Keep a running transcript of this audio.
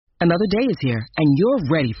Another day is here, and you're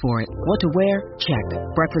ready for it. What to wear? Check.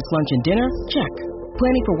 Breakfast, lunch, and dinner? Check.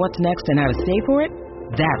 Planning for what's next and how to save for it?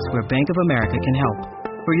 That's where Bank of America can help.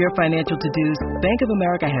 For your financial to-dos, Bank of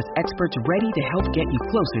America has experts ready to help get you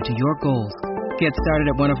closer to your goals. Get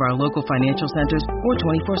started at one of our local financial centers or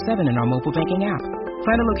 24/7 in our mobile banking app.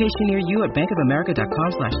 Find a location near you at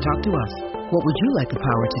bankofamerica.com/talktous. What would you like the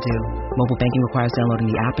power to do? Mobile banking requires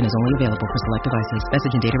downloading the app and is only available for select devices.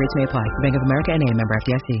 Message and data rates may apply. Bank of America N.A., member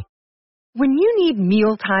FDIC. When you need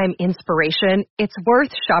mealtime inspiration, it's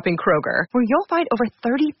worth shopping Kroger, where you'll find over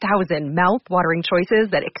 30,000 mouth-watering choices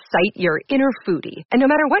that excite your inner foodie. And no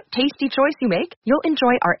matter what tasty choice you make, you'll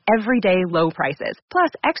enjoy our everyday low prices, plus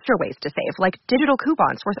extra ways to save, like digital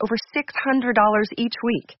coupons worth over $600 each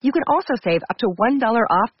week. You can also save up to $1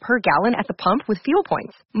 off per gallon at the pump with fuel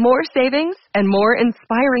points. More savings and more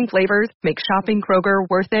inspiring flavors make shopping Kroger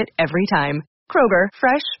worth it every time. Kroger,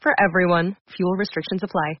 fresh for everyone. Fuel restrictions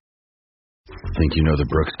apply. Think you know the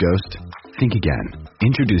Brooks Ghost? Think again.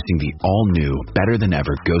 Introducing the all-new,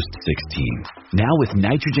 better-than-ever Ghost 16. Now with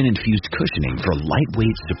nitrogen-infused cushioning for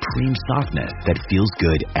lightweight, supreme softness that feels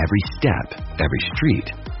good every step, every street,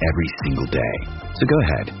 every single day. So go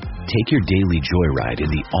ahead. Take your daily joyride in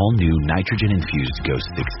the all-new nitrogen-infused Ghost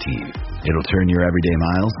 16. It'll turn your everyday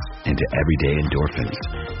miles into everyday endorphins.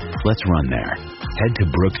 Let's run there. Head to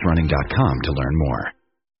brooksrunning.com to learn more.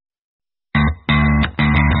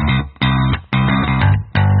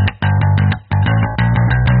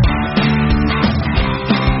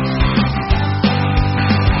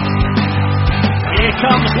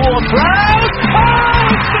 Comes Ward-Prowse. Oh,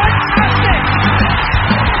 fantastic!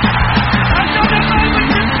 Another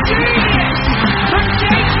moment of genius from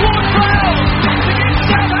James Ward-Prowse to give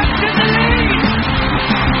Southampton the lead.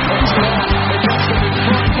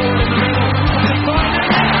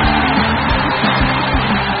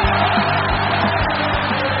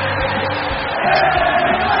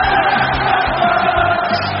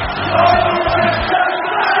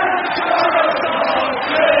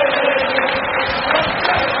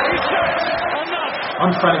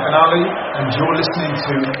 I'm Franny Benali, and you're listening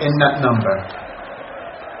to In That Number.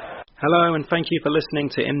 Hello, and thank you for listening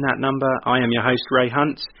to In That Number. I am your host, Ray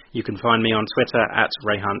Hunt. You can find me on Twitter at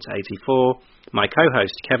RayHunt84. My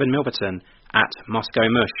co-host, Kevin Milverton, at Moscow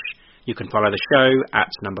Mush. You can follow the show at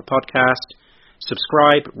Number Podcast.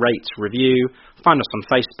 Subscribe, rate, review. Find us on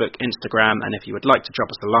Facebook, Instagram, and if you would like to drop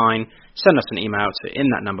us a line, send us an email to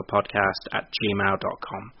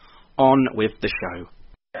inthatnumberpodcast@gmail.com. On with the show.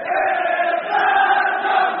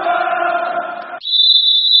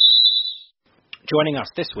 Joining us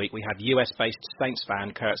this week, we have US-based Saints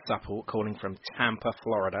fan Kurt Supple calling from Tampa,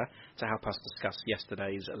 Florida, to help us discuss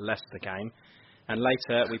yesterday's Leicester game. And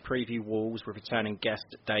later, we preview Wolves with returning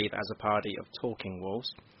guest Dave Azzopardi of Talking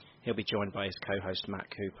Wolves. He'll be joined by his co-host Matt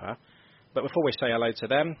Cooper. But before we say hello to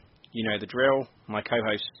them, you know the drill. My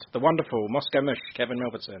co-host, the wonderful Moscow Mush, Kevin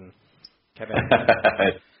Milverton. Kevin,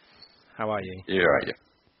 how are you? You're right.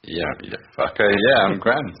 Yeah. Fucker. Yeah, I'm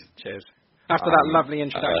grand. Cheers. After that lovely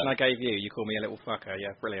introduction I gave you, you call me a little fucker.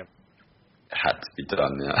 Yeah, brilliant. Had to be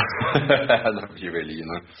done, yeah. I love you, really, you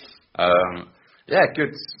know. Yeah,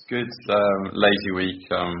 good. Lazy week.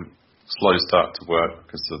 Slow start to work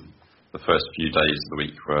because the first few days of the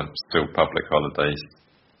week were still public holidays.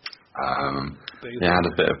 Had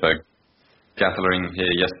a bit of a gathering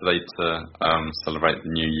here yesterday to celebrate the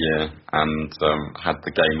new year, and had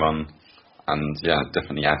the game on, and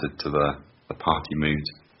definitely added to the party mood.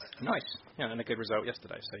 Nice. Yeah, and a good result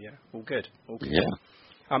yesterday, so all good. Yeah.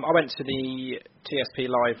 I went to the TSP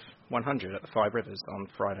Live 100 at the Five Rivers on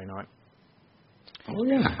Friday night. Oh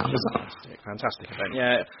yeah, how was that? Fantastic event.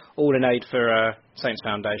 Yeah, all in aid for Saints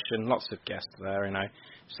Foundation. Lots of guests there, you know.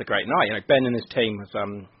 It's a great night. You know, Ben and his team with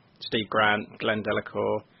Steve Grant, Glenn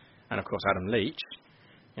Delacour, and of course Adam Leach.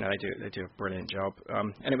 You know, they do a brilliant job.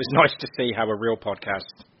 And it was nice to see how a real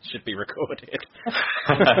podcast should be recorded.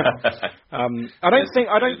 I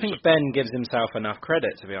don't think Ben gives himself enough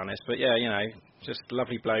credit, to be honest. But yeah, you know, just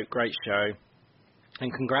lovely bloke, great show,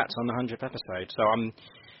 and congrats on the 100th episode. So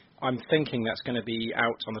I'm thinking that's going to be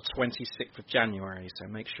out on the 26th of January. So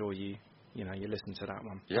make sure you listen to that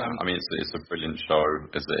one. Yeah, I mean it's a brilliant show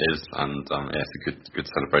as it is, and it's a good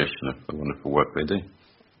celebration of the wonderful work they do.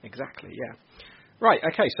 Exactly. Yeah. Right,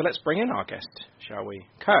 okay, so let's bring in our guest, shall we?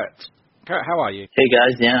 Kurt, how are you? Hey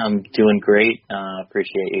guys, I'm doing great.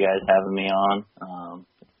 Appreciate you guys having me on.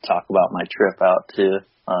 Talk about my trip out to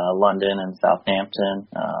London and Southampton,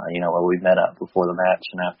 where we met up before the match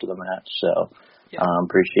and after the match. So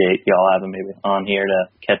appreciate y'all having me on here to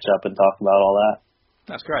catch up and talk about all that.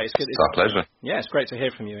 That's great. It's our pleasure. Yeah, it's great to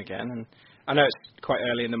hear from you again. I know it's quite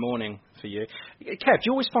early in the morning for you. Kev, do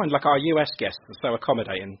you always find like our US guests are so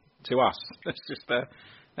accommodating to us? It's just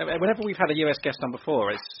whenever we've had a US guest on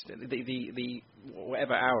before, it's the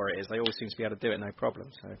whatever hour it is, they always seem to be able to do it no problem.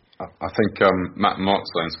 So I think Matt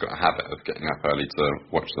Markstone's got a habit of getting up early to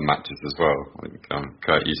watch the matches as well. I think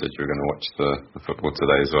Kurt, you said you were going to watch the football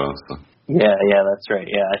today as well. So. Yeah, that's right.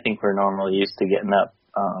 Yeah, I think we're normally used to getting up.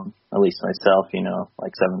 At least myself,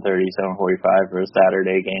 like 7:30, 7:45 for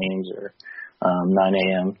Saturday games, or 9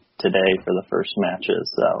 a.m. today for the first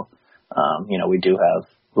matches. So, we do have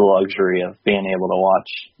the luxury of being able to watch,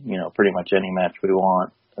 pretty much any match we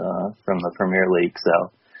want from the Premier League.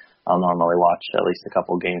 So I'll normally watch at least a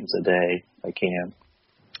couple games a day if I can.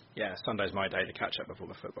 Yeah, Sunday's my day to catch up before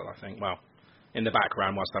the football, I think. Well, in the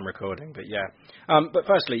background whilst I'm recording, but yeah. But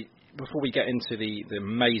firstly, before we get into the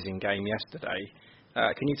amazing game yesterday,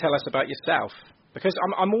 can you tell us about yourself? Because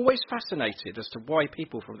I'm always fascinated as to why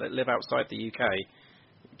people that live outside the UK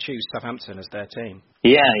choose Southampton as their team.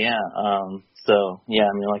 Yeah.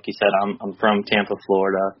 Like you said, I'm from Tampa,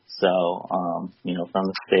 Florida. So, from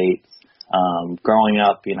the States. Growing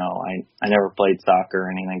up, I never played soccer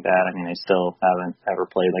or anything like that. I mean, I still haven't ever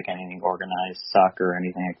played like anything organized soccer or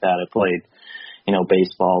anything like that. I played,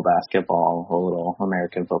 baseball, basketball, a little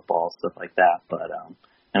American football, stuff like that. But,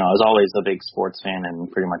 I was always a big sports fan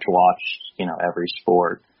and pretty much watched, every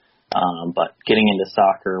sport. But getting into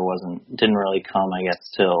soccer didn't really come, I guess,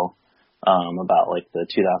 till about like the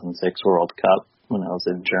 2006 World Cup when I was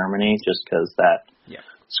in Germany, just because that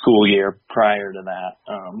school year prior to that,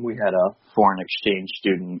 we had a foreign exchange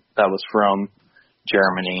student that was from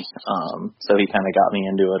Germany. So he kind of got me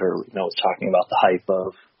into it, or, was talking about the hype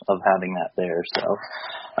of having that there. So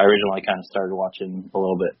I originally kind of started watching a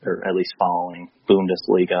little bit, or at least following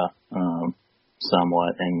Bundesliga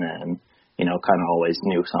somewhat, and then, kind of always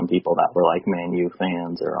knew some people that were like Man U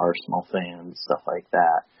fans or Arsenal fans, stuff like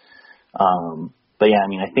that. But yeah,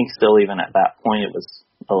 I think still even at that point it was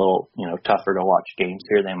a little, tougher to watch games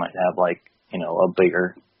here. They might have like, a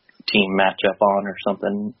bigger team matchup on or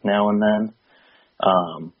something now and then.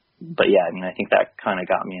 But yeah, I think that kind of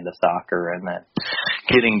got me into soccer, and that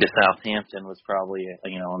getting to Southampton was probably,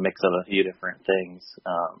 a mix of a few different things.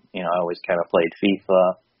 I always kind of played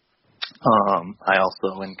FIFA. I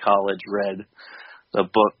also in college read a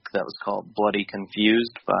book that was called Bloody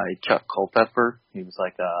Confused by Chuck Culpepper. He was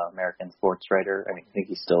like an American sports writer. I think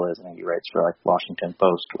he still is. I think he writes for like Washington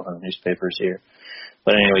Post, one of the newspapers here.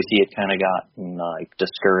 But anyways, he had kind of gotten like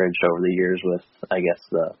discouraged over the years with, I guess,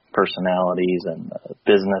 the personalities and the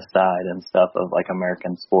business side and stuff of like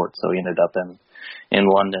American sports. So he ended up in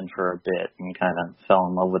London for a bit and kind of fell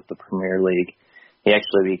in love with the Premier League. He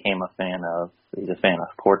actually became he's a fan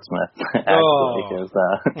of Portsmouth, actually,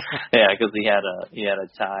 because he had a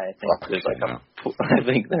tie. I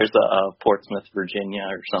think there's a Portsmouth, Virginia,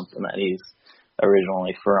 or something that he's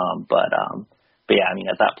originally from. But yeah,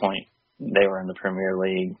 at that point they were in the Premier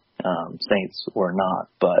League. Saints were not,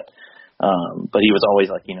 but he was always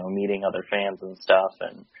like, meeting other fans and stuff,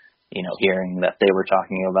 and hearing that they were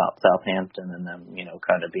talking about Southampton and them,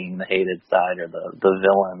 kind of being the hated side or the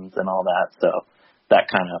villains and all that. So that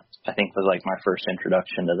kind of, I think, was like my first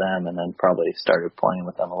introduction to them, and then probably started playing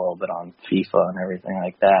with them a little bit on FIFA and everything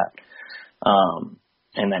like that.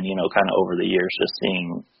 And then, kind of over the years, just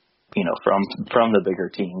seeing, from the bigger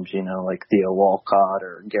teams, like Theo Walcott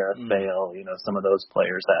or Gareth Bale, some of those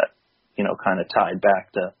players that, kind of tied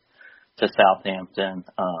back to Southampton.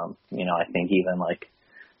 I think even like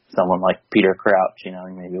someone like Peter Crouch, he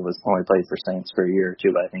maybe only played for Saints for a year or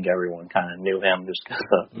two, but I think everyone kind of knew him just because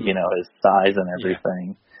of, his size and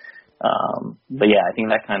everything. Yeah. But yeah, I think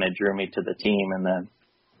that kind of drew me to the team. And then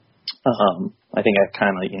I think I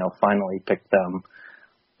kind of, finally picked them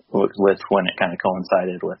with when it kind of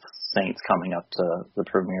coincided with Saints coming up to the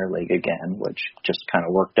Premier League again, which just kind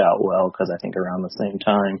of worked out well because I think around the same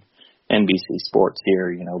time NBC Sports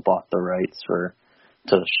here, bought the rights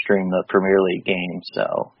to stream the Premier League games.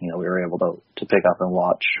 So, we were able to pick up and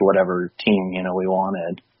watch whatever team, we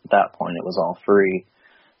wanted. At that point, it was all free.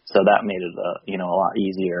 So that made it, a lot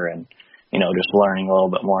easier. And, just learning a little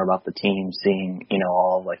bit more about the team, seeing,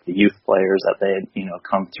 all of like the youth players that they had,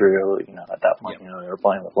 come through, at that point, they were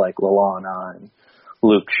playing with like Lallana and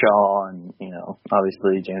Luke Shaw and,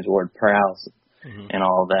 obviously James Ward-Prowse and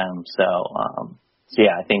all of them. So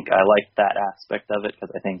yeah, I think I liked that aspect of it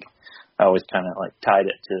because I think I always kind of like tied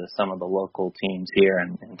it to some of the local teams here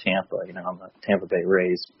in Tampa. I'm a Tampa Bay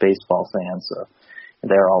Rays baseball fan, so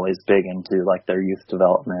they're always big into like their youth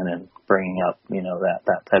development and bringing up,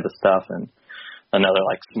 that type of stuff. And another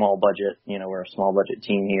like small budget, we're a small budget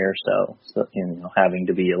team here, so having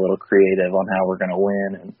to be a little creative on how we're going to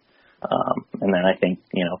win and And then I think,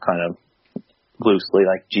 kind of loosely,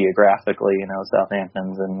 like geographically,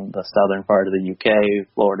 Southampton's in the southern part of the UK,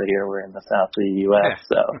 Florida here, we're in the south of the US,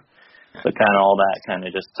 so kind of all that kind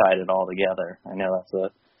of just tied it all together. I know that's a,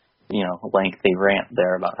 lengthy rant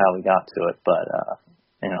there about how we got to it, but,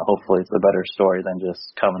 hopefully it's a better story than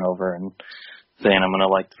just coming over and saying I'm going to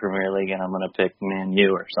like the Premier League and I'm going to pick Man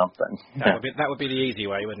U or something. That would be the easy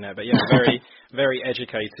way, wouldn't it? But yeah, very, very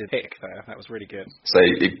educated pick there. That was really good. So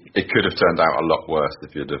it could have turned out a lot worse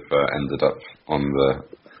if you'd have ended up on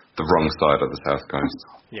the wrong side of the South Coast.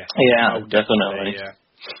 Yeah. Yeah, definitely. Yeah.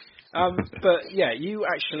 But yeah, you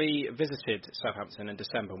actually visited Southampton in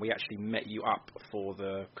December. We actually met you up for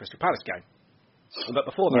the Crystal Palace game. But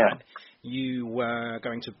before that, you were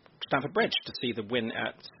going to Stamford Bridge to see the win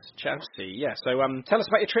at Chelsea. Yeah, so tell us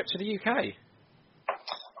about your trip to the UK.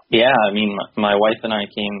 Yeah, I mean, my wife and I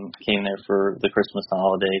came there for the Christmas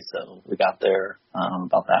holiday, so we got there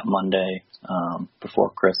about that Monday before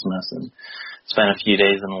Christmas and spent a few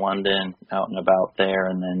days in London, out and about there,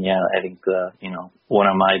 and then I think one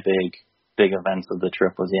of my big events of the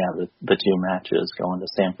trip was the two matches, going to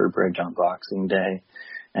Stamford Bridge on Boxing Day,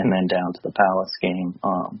 and then down to the Palace game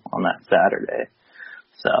on that Saturday.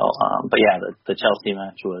 So, but the Chelsea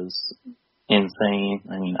match was insane.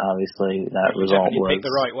 I mean, obviously that result was... You picked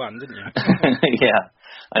the right one, didn't you? Yeah.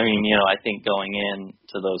 I mean, I think going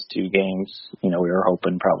into those two games, we were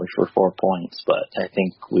hoping probably for 4 points, but I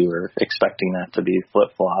think we were expecting that to be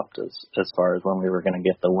flip-flopped as far as when we were going to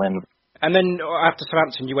get the win. And then after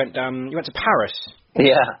Southampton, you went to Paris.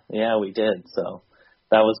 Yeah, we did. So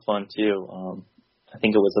that was fun too. I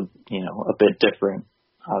think it was a bit different,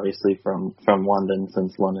 obviously from London,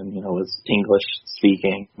 since London, was English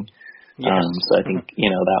speaking. Yes. So I think,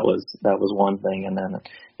 that was one thing. And then,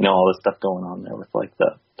 all the stuff going on there with like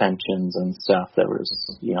the pensions and stuff. There was,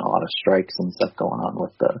 a lot of strikes and stuff going on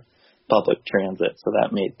with the public transit. So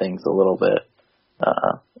that made things a little bit,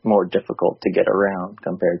 more difficult to get around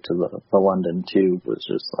compared to the London Tube, was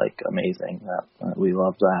just like amazing. We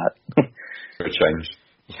love that. Good change.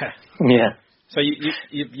 Yeah. So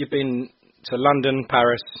you've been to London,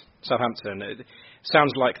 Paris, Southampton. It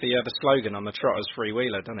sounds like the slogan on the Trotters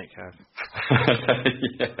freewheeler, doesn't it, Kev?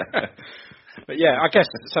 Yeah. But yeah, I guess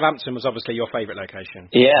Southampton was obviously your favourite location.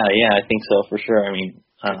 Yeah, I think so for sure. I mean,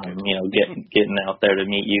 getting out there to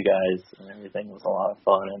meet you guys and everything was a lot of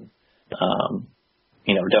fun,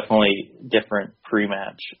 and definitely different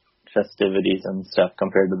pre-match festivities and stuff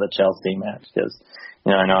compared to the Chelsea match, because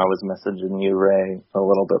I know I was messaging you, Ray, a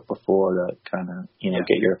little bit before to kind of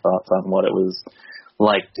get your thoughts on what it was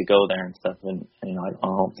like to go there and stuff. And I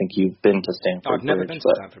don't think you've been to Stamford Bridge. I've never been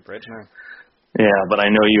to Stamford Bridge, no. Yeah, but I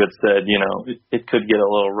know you had said it could get a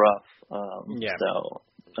little rough. I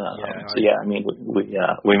mean,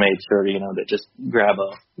 we made sure to just grab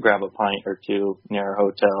a pint or two near our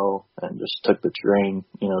hotel and just took the train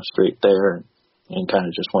straight there and kind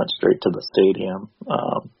of just went straight to the stadium.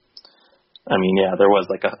 I mean, there was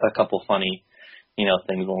like a couple funny,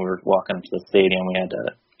 things when we were walking up to the stadium. We had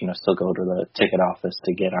to, still go to the ticket office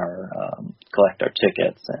to get collect our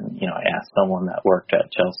tickets. And, I asked someone that worked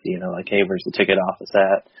at Chelsea, like, hey, where's the ticket office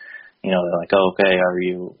at? They're like, oh, okay, are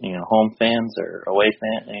you, home fans or away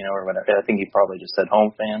fans, or whatever. I think he probably just said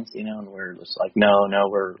home fans, and we're just like, no,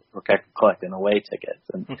 we're collecting away tickets.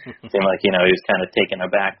 And it seemed like, he was kind of taken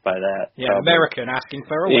aback by that. Yeah, probably. American asking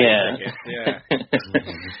for away tickets. Yeah.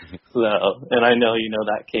 So, and I know,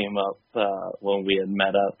 that came up when we had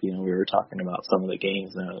met up. We were talking about some of the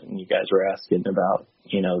games, and you guys were asking about,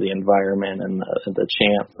 the environment and the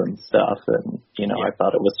chants and stuff. And, I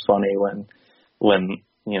thought it was funny when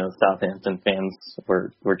Southampton fans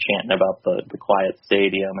were chanting about the quiet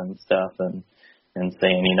stadium and stuff, and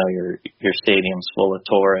saying, your stadium's full of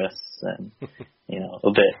tourists, and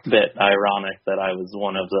a bit ironic that I was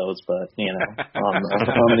one of those, but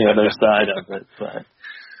on the other side of it. But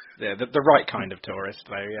yeah, the right kind of tourist,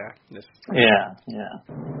 though. Yeah.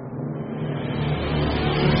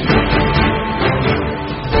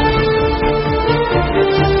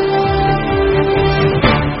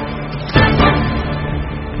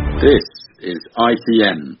 This is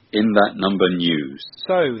ITN In That Number News.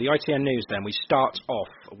 So, the ITN News then, we start off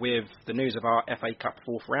with the news of our FA Cup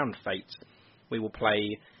fourth round fate. We will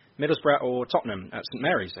play Middlesbrough or Tottenham at St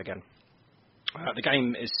Mary's again. The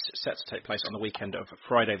game is set to take place on the weekend of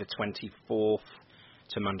Friday the 24th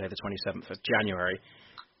to Monday the 27th of January.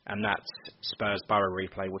 And that Spurs Borough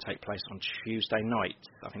replay will take place on Tuesday night.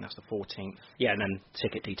 I think that's the 14th. Yeah, and then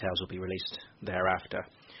ticket details will be released thereafter.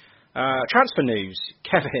 Transfer news,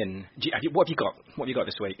 Kevin. What have you got? What have you got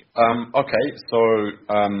this week? Okay, so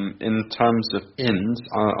in terms of ins,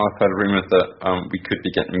 I've heard rumours that we could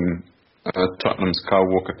be getting Tottenham's Kyle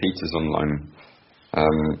Walker-Peters on loan.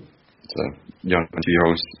 It's a young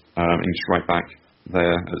 2-year-old English right back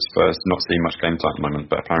there at Spurs. Not seeing much game time at the moment,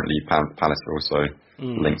 but apparently Palace are also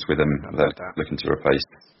linked with him. They're looking to replace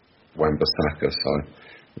Wan-Bissaka, so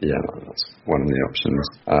yeah, that's one of the options.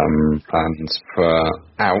 And for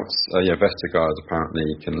outs, Vestergaard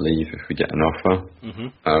apparently can leave if we get an offer.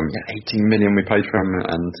 18 million we paid for him,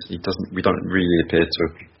 and we don't really appear to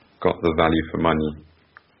have got the value for money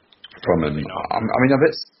from him. I mean, I'm a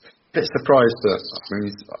bit surprised that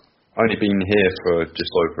he's only been here for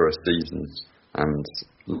just over a season, and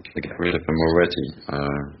to get rid of him already.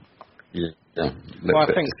 Well, I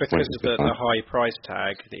think because of the high price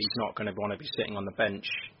tag, that he's not going to want to be sitting on the bench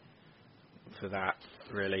for that,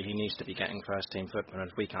 really. He needs to be getting first-team football, and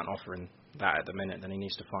if we can't offer him that at the minute, then he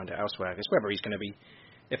needs to find it elsewhere. It's whether he's going to be,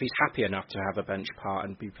 if he's happy enough to have a bench part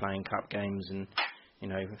and be playing cup games and,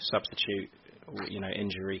 substitute,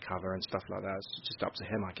 injury cover and stuff like that, it's just up to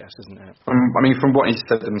him, I guess, isn't it? I mean, from what he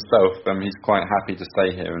said himself, he's quite happy to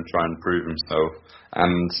stay here and try and prove himself,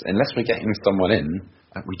 and unless we're getting someone in,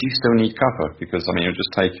 we do still need cover, because it'll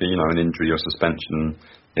just take an injury or suspension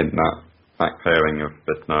in that back pairing of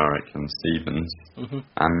Bednarek and Stevens,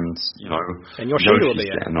 and your shoulder will be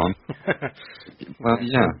getting on. Well,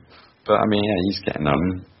 yeah, but he's getting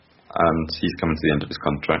on, and he's coming to the end of his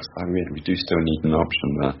contract. So we do still need an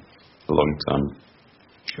option there for long term.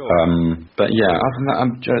 Sure. But yeah, other than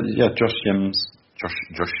that, Josh Sims.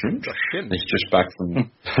 He's just back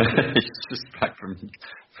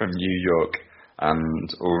from New York. And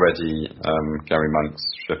already Gary Monk's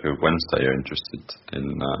Sheffield Wednesday are interested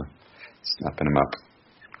in snapping him up.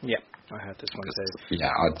 Yeah, I heard this one too. Yeah,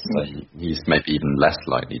 I'd say he's maybe even less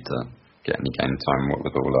likely to get any game time, what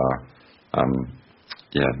with all our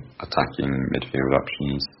attacking midfield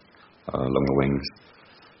options along the wings.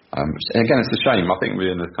 Again, it's a shame. I think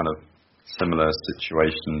we're in a kind of similar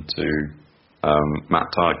situation to Matt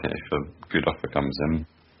Targett. If a good offer comes in,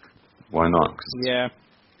 why not?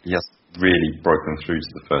 He has really broken through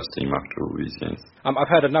to the first team after all these years. I've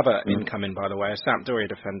heard another incoming, by the way, a Sampdoria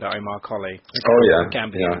defender, Omar Colley. Oh yeah,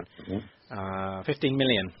 Gambian. 15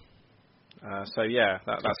 million. That's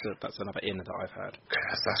another in that I've heard.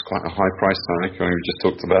 That's quite a high price tag. We just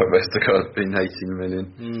talked about Vestergaard being 18 million.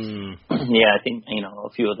 Yeah, I think a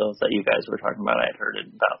few of those that you guys were talking about, I'd heard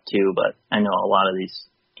about too. But I know a lot of these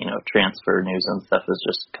transfer news and stuff is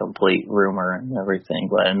just complete rumor and everything.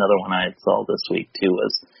 But another one I saw this week too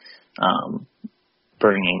was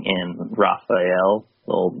bringing in Raphael,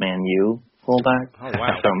 the old Man U fullback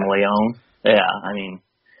from Lyon. Yeah,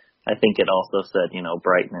 I think it also said,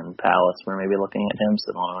 Brighton and Palace were maybe looking at him,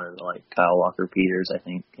 similar to like Kyle Walker-Peters. I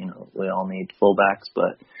think, we all need fullbacks,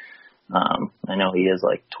 but I know he is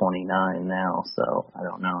like 29 now, so I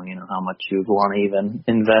don't know, how much you'd want to even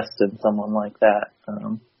invest in someone like that.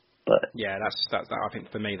 But yeah, that's I think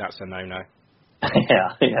for me that's a no-no.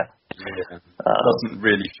 Yeah. Doesn't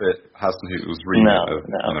really fit Hasenhüttl's remit of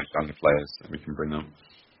young players that we can bring up.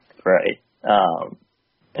 Right.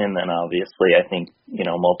 And then obviously I think,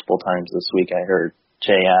 multiple times this week I heard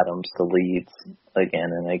Che Adams to Leeds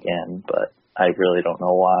again and again, but I really don't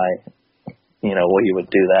know why, what you would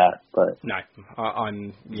do that. But no,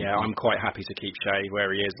 I'm quite happy to keep Che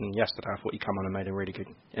where he is, and yesterday I thought he come on and made a really good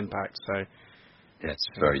impact, so yeah, it's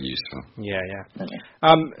very useful. Yeah.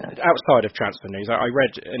 Outside of transfer news, I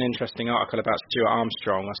read an interesting article about Stuart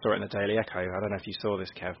Armstrong. I saw it in the Daily Echo. I don't know if you saw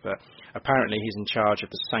this, Kev, but apparently he's in charge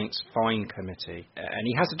of the Saints Fine Committee. And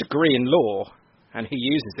he has a degree in law, and he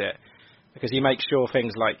uses it because he makes sure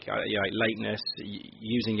things like lateness,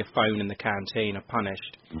 using your phone in the canteen are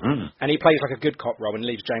punished. And he plays like a good cop role and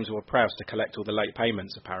leaves James Ward-Prowse to collect all the late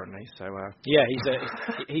payments, apparently. So,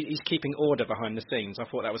 he's keeping order behind the scenes. I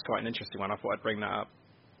thought that was quite an interesting one. I thought I'd bring that up.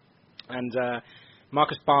 And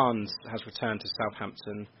Marcus Barnes has returned to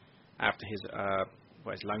Southampton after his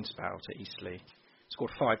loan spell to Eastleigh.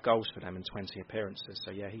 Scored 5 goals for them in 20 appearances.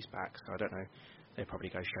 So, yeah, he's back. So I don't know. They'll probably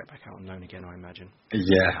go straight back out on loan again, I imagine.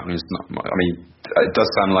 Yeah, it's not. It does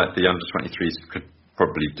sound like the under-23s could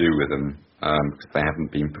probably do with them because they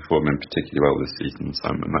haven't been performing particularly well this season.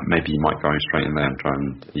 So maybe you might go straight in there and try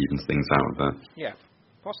and even things out a bit. Yeah,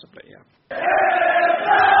 possibly. Yeah.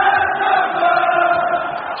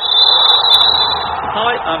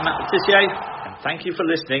 Hi, I'm Matt Letitia, and thank you for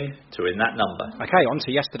listening to In That Number. Okay, on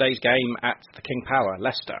to yesterday's game at the King Power,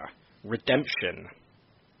 Leicester. Redemption.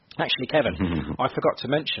 Actually, Kevin, I forgot to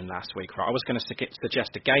mention last week, right? I was going to suggest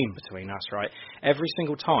a game between us, right? Every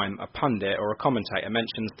single time a pundit or a commentator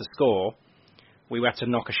mentions the score, we have to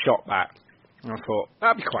knock a shot back. And I thought,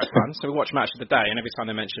 that'd be quite fun. So we watch Match of the Day, and every time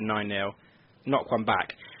they mention 9-0, knock one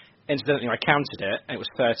back. Incidentally, I counted it, and it was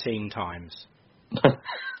 13 times.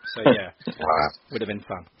 So, yeah, would have been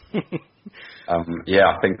fun. Yeah,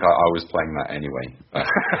 I think I was playing that anyway.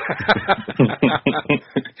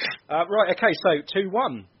 Right, okay, so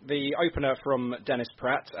 2-1. The opener from Dennis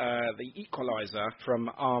Pratt, the equaliser from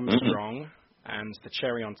Armstrong, and the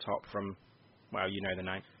cherry on top from, well, you know the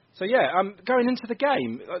name. So, yeah, going into the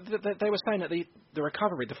game, they were saying that the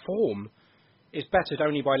recovery, the form, is bettered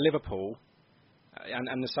only by Liverpool,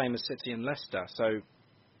 and the same as City and Leicester. So,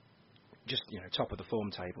 just, top of the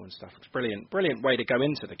form table and stuff. It's brilliant way to go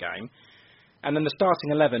into the game. And then the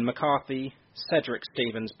starting 11, McCarthy, Cedric,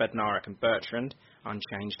 Stevens, Bednarek and Bertrand,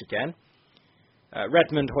 unchanged again.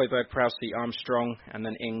 Redmond, Højbjerg, Prowse, Armstrong, and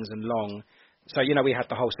then Ings and Long. So, we had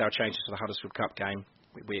the wholesale changes for the Huddersfield Cup game,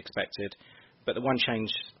 we expected. But the one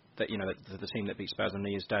change that, the team that beat Spurs on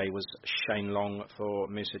New Year's Day was Shane Long for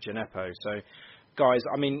Moussa Djenepo. So, guys,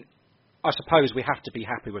 I suppose we have to be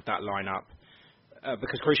happy with that lineup.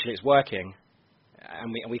 Because crucially it's working,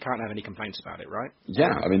 and we can't have any complaints about it, right?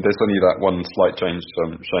 Yeah, there's only that one slight change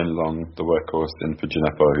from Shane Long, the workhorse, in for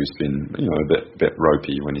Djenepo, who's been a bit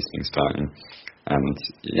ropey when he's been starting, and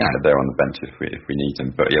they're on the bench if we need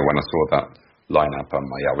him. But when I saw that lineup,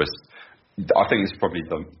 I think it's probably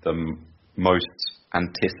the most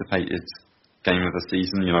anticipated game of the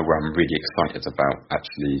season. Where I'm really excited about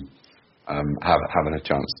actually having a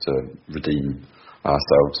chance to redeem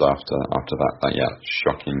ourselves after that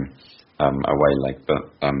shocking away leg,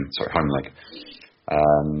 home leg,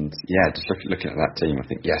 and just looking at that team, I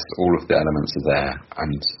think yes, all of the elements are there,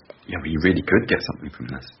 and we really could get something from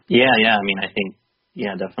this. Yeah, I think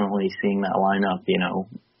definitely seeing that lineup,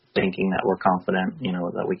 thinking that we're confident,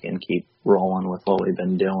 that we can keep rolling with what we've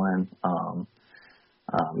been doing.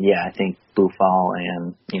 I think Boufal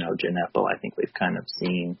and Djenepo, I think we've kind of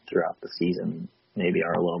seen throughout the season, maybe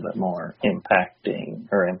are a little bit more impactful.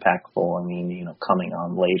 Coming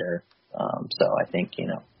on later. So I think,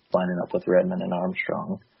 lining up with Redmond and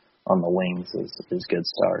Armstrong on the wings is a good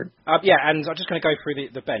start. And I'm just going to go through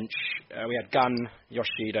the bench. We had Gunn,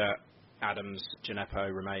 Yoshida, Adams,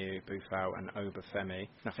 Djenepo, Romeu, Boufal and Obafemi.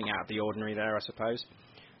 Nothing out of the ordinary there, I suppose.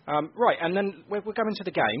 Right, and then we're going to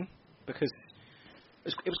the game, because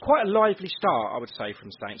it was quite a lively start, I would say,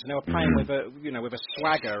 from Saints, and they were playing with a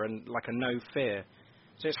swagger and like a no fear.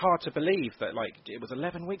 So it's hard to believe that it was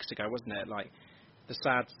 11 weeks ago, wasn't it? The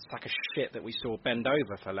sad sack of shit that we saw bend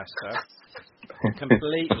over for Leicester,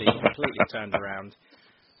 completely turned around,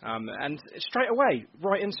 and straight away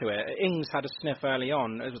right into it. Ings had a sniff early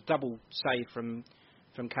on. It was a double save from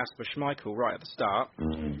Kasper Schmeichel right at the start.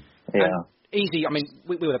 Yeah, and easy.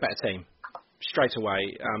 We were the better team. Straight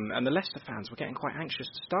away, and the Leicester fans were getting quite anxious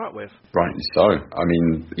to start with. Rightly so.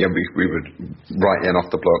 We were right in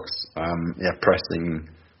off the blocks, pressing,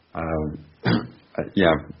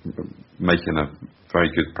 making a very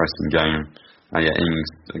good pressing game. Ings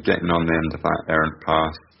getting on the end of that errant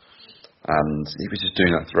pass, and he was just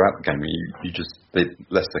doing that throughout the game.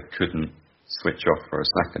 Leicester couldn't switch off for a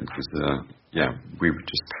second because we would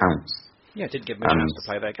just pounce. Yeah, didn't give them a chance to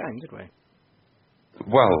play their game, did we?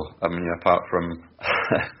 Well, apart from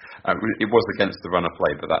it was against the run of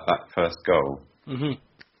play, but that first goal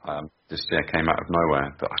just came out of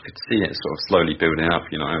nowhere. But I could see it sort of slowly building up.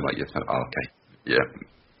 You thought,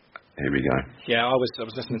 here we go. Yeah, I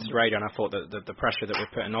was listening to the radio, and I thought that the pressure that we're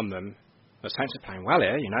putting on them, the Saints are playing well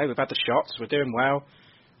here. We've had the shots, we're doing well,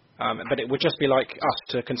 but it would just be like us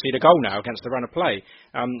to concede a goal now against the run of play.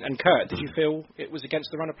 And Kurt, did you feel it was against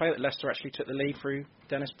the run of play that Leicester actually took the lead through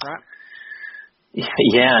Dennis Pratt?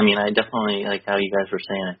 Yeah, I definitely, like how you guys were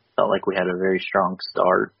saying, I felt like we had a very strong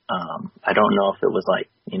start. I don't know if it was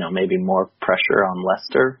maybe more pressure on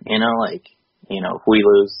Leicester, if we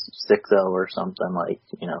lose 6-0 or something,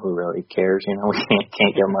 who really cares? We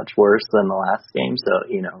can't get much worse than the last game. So,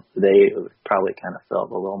 they probably kind of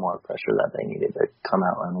felt a little more pressure that they needed to come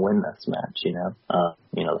out and win this match,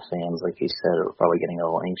 the fans, like you said, were probably getting a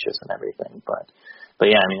little anxious and everything. But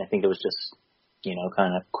yeah, I think it was just,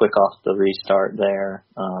 kind of quick off the restart there,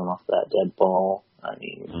 off that dead ball.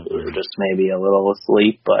 We were just maybe a little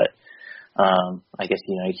asleep, but I guess,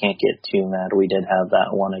 you can't get too mad. We did have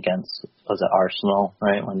that one against, was it Arsenal,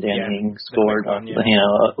 right, when Danny Ings scored, a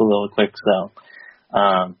little quick. So,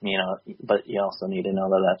 but you also need to know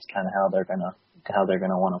that that's kind of how they're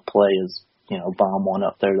gonna want to play, is bomb one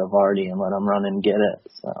up there to Vardy and let him run and get it.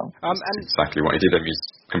 So that's exactly what he did. He was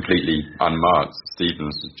completely unmarked.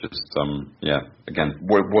 Stevens just, again,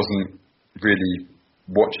 wasn't really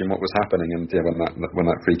watching what was happening, and when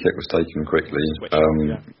that free kick was taken quickly,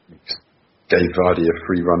 gave Vardy a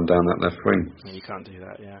free run down that left wing. Yeah, you can't do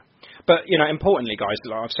that, yeah. But importantly, guys,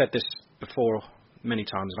 I've said this before many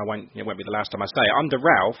times, and it won't be the last time I say it. Under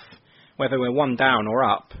Ralph, whether we're one down or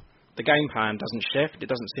up, the game plan doesn't shift. It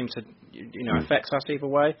doesn't seem to affect us either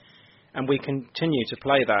way, and we continue to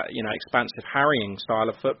play that expansive, harrying style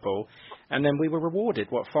of football. And then we were rewarded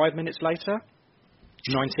 5 minutes later.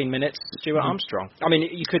 19 minutes, Stuart Armstrong. I mean,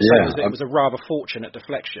 you could say it was a rather fortunate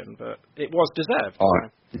deflection, but it was deserved.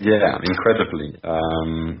 Yeah, incredibly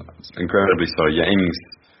so. Yeah, Ings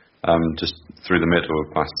just through the middle,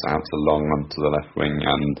 passed out to Long onto the left wing,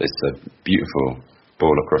 and it's a beautiful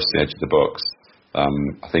ball across the edge of the box.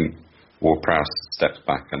 I think Ward-Prowse steps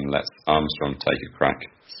back and lets Armstrong take a crack,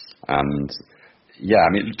 and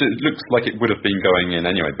it looks like it would have been going in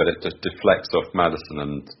anyway, but it just deflects off Maddison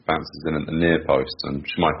and bounces in at the near post, and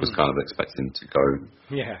Schmeichel was kind of expecting to go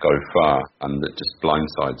far, and it just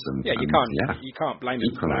blindsides him. Yeah, you can't blame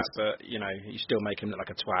him for that, but you still make him look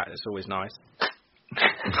like a twat. It's always nice.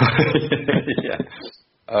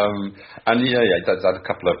 And that's had a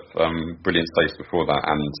couple of brilliant saves before that,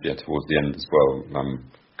 and towards the end as well,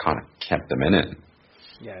 kind of kept them in it.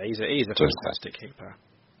 Yeah, he's a fantastic keeper.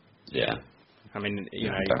 Yeah. I mean,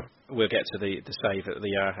 we'll get to the save at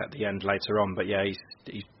the end later on, but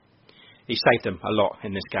he saved them a lot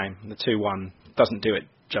in this game. The 2-1 doesn't do it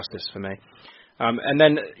justice for me. And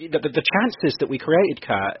then the chances that we created,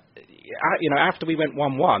 Kurt, after we went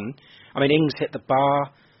 1-1, I mean, Ings hit the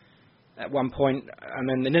bar at one point,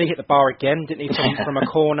 and then he hit the bar again, didn't he, from a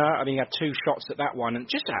corner? I mean, he had 2 shots at that one, and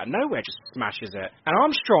just out of nowhere, just smashes it. And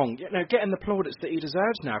Armstrong, getting the plaudits that he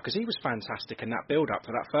deserves now, because he was fantastic in that build-up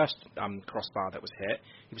for that first crossbar that was hit.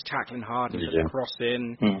 He was tackling hard, and put the cross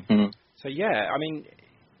in. Mm-hmm. So, I mean,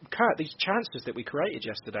 Kurt, these chances that we created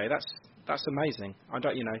yesterday, that's amazing. I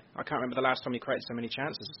can't remember the last time we created so many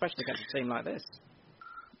chances, especially against a team like this.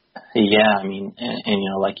 Yeah, I mean,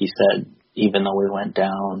 and like you said, even though we went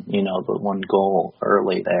down, the 1 goal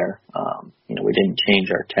early there, we didn't change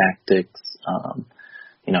our tactics.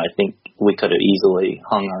 I think we could have easily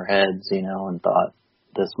hung our heads, and thought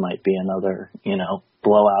this might be another,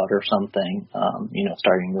 blowout or something,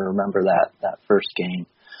 starting to remember that first game.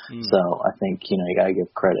 So I think, you gotta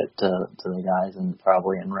give credit to the guys, and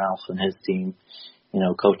probably in Ralph and his team,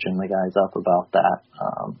 coaching the guys up about that.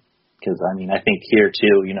 Because, I think here,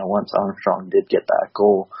 too, once Armstrong did get that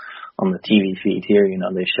goal on the TV feed here,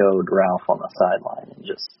 they showed Ralph on the sideline and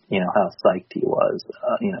just, how psyched he was,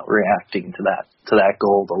 reacting to that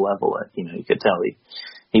goal to level it. You could tell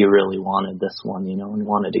he really wanted this one, and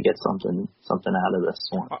wanted to get something out of this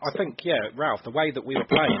one. I think, Ralph, the way that we were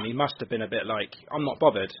playing, he must have been a bit like, I'm not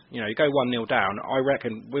bothered. You go 1-0 down. I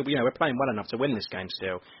reckon we're playing well enough to win this game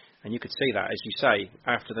still. And you could see that, as you say,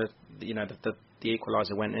 after the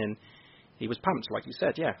equaliser went in, he was pumped, like you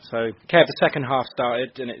said, So, Kev, the second half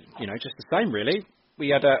started, and it, just the same, really. We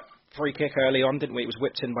had a free kick early on, didn't we? It was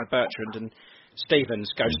whipped in by Bertrand, and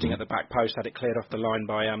Stevens, ghosting at the back post, had it cleared off the line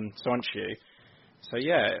by Sontju. So,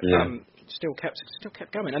 still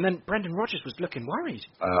kept going. And then Brendan Rodgers was looking worried.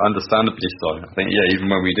 Understandably so. I think, even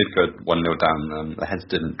when we did go 1-0 down, the heads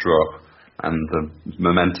didn't drop, and the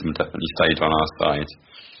momentum definitely stayed on our side.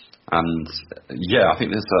 And I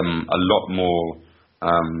think there's a lot more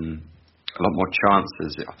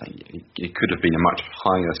chances. I think it could have been a much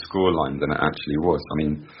higher scoreline than it actually was. I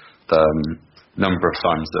mean, the number of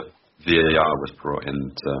times that VAR was brought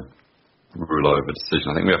in to rule over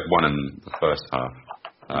decision. I think we have one in the first half.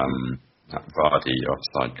 That Vardy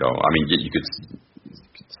offside goal. I mean, you could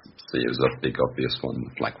see it was a big obvious one.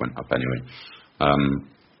 The flag went up anyway.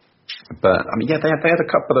 But I mean, they had a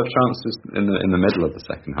couple of chances in the middle of the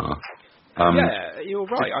second half. You're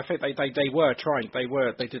right. I think they were trying.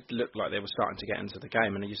 They did look like they were starting to get into the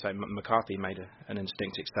game. And as you say, McCarthy made an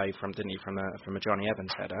instinctive save from a Johnny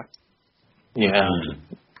Evans header.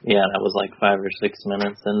 Yeah, that was like 5 or 6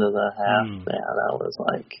 minutes into the half. That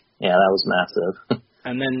was massive.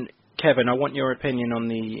 And then, Kevin, I want your opinion on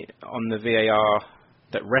the VAR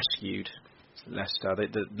that rescued Leicester.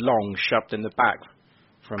 The Long shoved in the back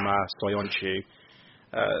from Soyuncu.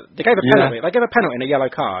 They gave a penalty. They gave a penalty and a yellow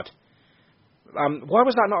card. Why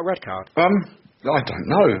was that not a red card? I don't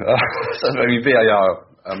know. I mean, VAR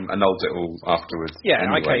annulled it all afterwards. Yeah,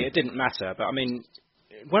 anyway. Okay, it didn't matter. But I mean,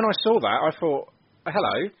 when I saw that, I thought,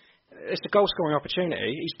 hello, it's a goal-scoring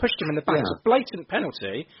opportunity. He's pushed him in the back. It's a blatant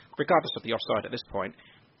penalty, regardless of the offside at this point.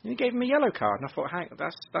 And he gave him a yellow card, and I thought, hey,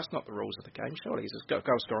 that's not the rules of the game. Surely he's got a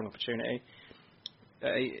goal scoring opportunity.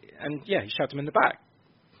 And yeah, he shoved him in the back.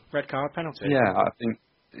 Red card, penalty. Yeah, I think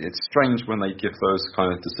it's strange when they give those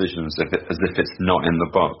kind of decisions as if it's not in the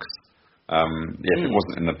box. If it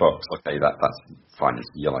wasn't in the box, okay, that's fine, it's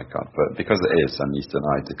a yellow card. But because it is, and he's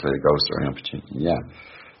denied the clear goal scoring opportunity,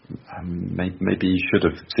 maybe he should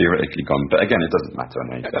have theoretically gone. But again, it doesn't matter.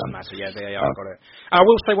 It doesn't matter, yeah, VAR got it. I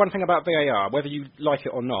will say one thing about VAR, whether you like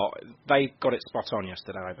it or not, they got it spot on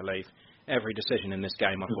yesterday, I believe. Every decision in this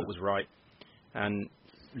game I thought was right. And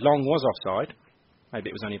Long was offside. Maybe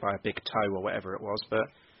it was only by a big toe or whatever it was, but...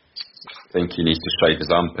 I think he needs to shave his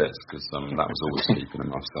armpits, because that was always keeping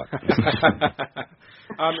him offside.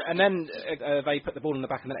 And then they put the ball in the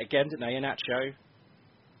back of the net again, didn't they? Iheanacho.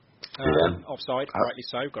 Offside, rightly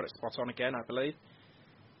so. Got it spot on again, I believe.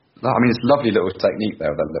 No, I mean, it's a lovely little technique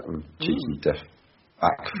there, that little cheeky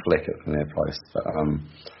back flick at the near post. But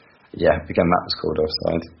again, that was called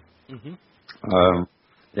offside.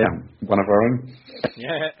 One of our own.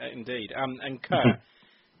 Yeah, indeed. And Kurt,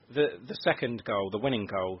 the second goal, the winning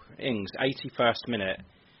goal, Ings, 81st minute.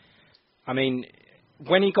 I mean,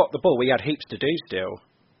 when he got the ball, he had heaps to do still.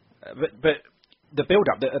 But the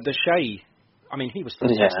build-up, the Shea, I mean, he was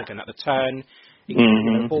fantastic and at the turn.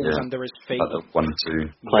 The ball was under his feet. Like the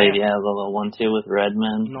 1-2. Played, the little 1-2 with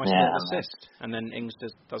Redmond. Nice little assist. And then Ings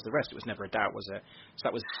does the rest. It was never a doubt, was it? So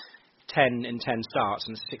that was 10 in 10 starts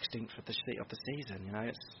and the 16th of the season. You know,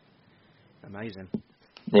 it's amazing.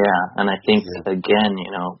 Yeah, and I think again,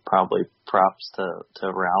 probably props to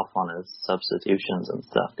Ralph on his substitutions and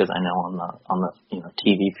stuff, because I know on the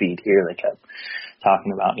TV feed here they kept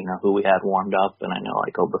talking about who we had warmed up, and I know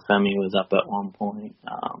like Obafemi was up at one point.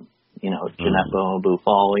 Gineppo,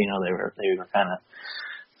 Buffal, they were kind of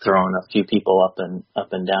throwing a few people up and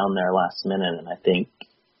down there last minute, and I think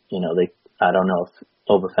I don't know if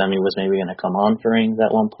Obafemi was maybe going to come on for Ings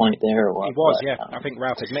at one point there or what. He was, I think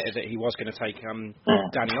Ralph admitted that he was going to take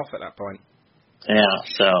Danny off at that point. Yeah,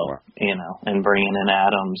 so, and bringing in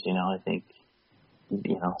Adams, I think,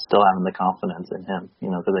 still having the confidence in him,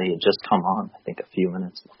 because they had just come on, I think, a few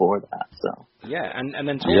minutes before that, so. Yeah, and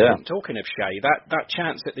then talking of Shea, that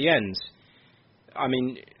chance at the end, I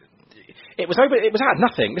mean, it was over. It was out of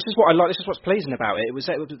nothing. This is what I like. This is what's pleasing about it.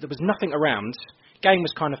 There was nothing around. Game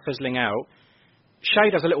was kind of fizzling out.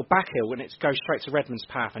 Shea does a little backhill and it goes straight to Redmond's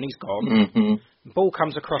path, and he's gone. Ball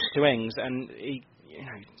comes across to Ings, and he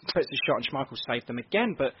puts his shot, and Schmeichel saved them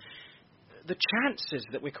again. But the chances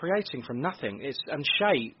that we're creating from nothing and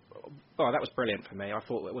Shea, that was brilliant for me. I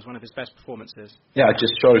thought it was one of his best performances. Yeah, it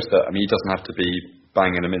just shows that. I mean, he doesn't have to be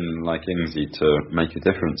banging them in like Ingsy to make a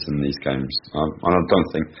difference in these games. And I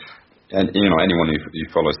don't think, anyone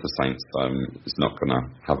who follows the Saints is not going to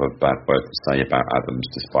have a bad word to say about Adams,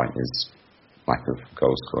 despite his lack of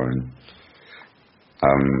goal scoring.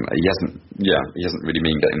 He hasn't really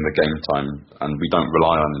been getting the game time, and we don't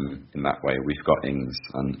rely on him in that way. We've got Ings,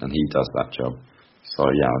 and he does that job. So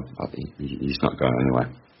I think he's not going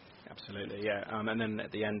anywhere. Absolutely, yeah. And then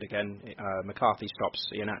at the end again, McCarthy stops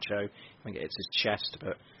Iheanacho. I think it hits his chest,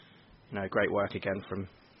 but great work again from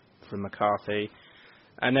McCarthy.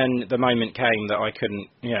 And then the moment came that I couldn't.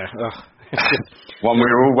 One we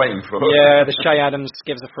were all waiting for. Yeah, the Shea Adams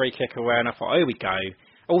gives a free kick away, and I thought, here we go.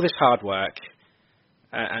 All this hard work,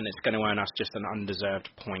 and it's going to earn us just an undeserved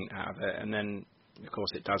point out of it. And then, of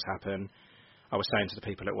course, it does happen. I was saying to the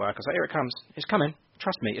people at work, I was like, here it comes. It's coming.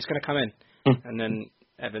 Trust me, it's going to come in. And then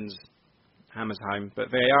Evans hammers home.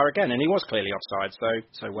 But VAR again, and he was clearly offside,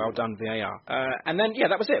 so well done, VAR. And then,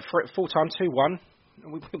 that was it. For full time 2-1.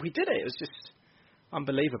 We did it. It was just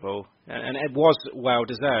unbelievable. And it was well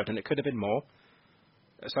deserved, and it could have been more.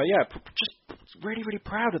 So, just really, really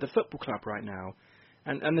proud of the football club right now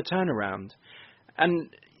and the turnaround. And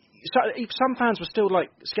so, some fans were still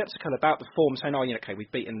sceptical about the form, saying,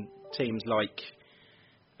 we've beaten teams like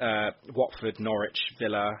Watford, Norwich,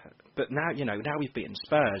 Villa, but now we've beaten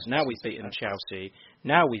Spurs, now we've beaten Chelsea,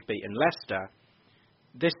 now we've beaten Leicester.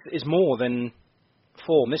 This is more than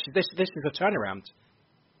form. This is a turnaround,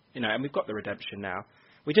 and we've got the redemption now.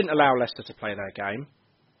 We didn't allow Leicester to play their game.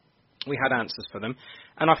 We had answers for them,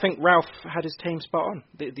 and I think Ralph had his team spot on.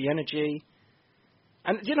 The energy,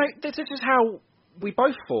 and this is how we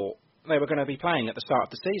both thought they were going to be playing at the start of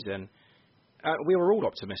the season. We were all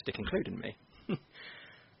optimistic, including me.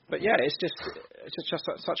 But it's just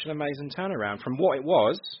such an amazing turnaround from what it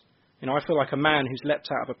was. I feel like a man who's leapt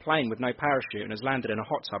out of a plane with no parachute and has landed in a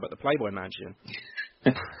hot tub at the Playboy Mansion.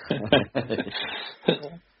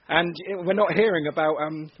 And we're not hearing about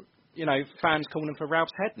fans calling for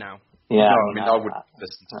Ralph's head now. Yeah, no, I wouldn't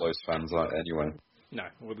listen to those fans anyway. No,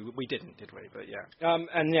 we didn't, did we? But yeah.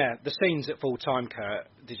 And yeah, the scenes at full time, Kurt.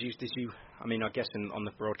 Did you? I mean, I guess on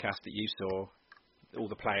the broadcast that you saw, all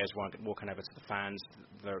the players walking over to the fans.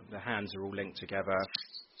 The hands are all linked together.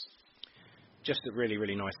 Just a really,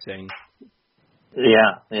 really nice scene.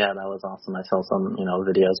 Yeah, that was awesome. I saw some,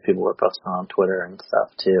 videos people were posting on Twitter and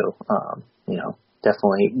stuff too.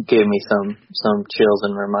 Definitely gave me some chills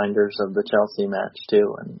and reminders of the Chelsea match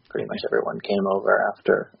too, and pretty much everyone came over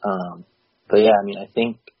after. But yeah, I mean, I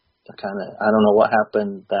think I don't know what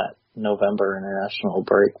happened that November international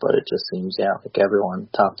break, but it just seems, like everyone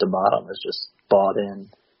top to bottom is just bought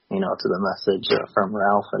in, to the message from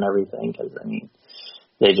Ralph and everything, because I mean,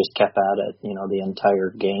 they just kept at it, the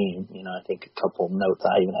entire game. I think a couple notes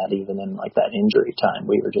I even had, even in like that injury time,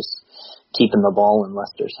 we were just keeping the ball in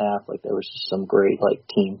Leicester's half. Like there was just some great like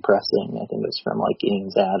team pressing. I think it was from like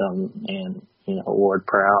Ings, Adam, and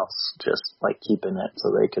Ward-Prowse, just like keeping it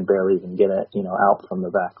so they could barely even get it, out from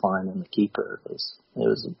the back line and the keeper. It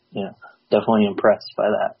was definitely impressed by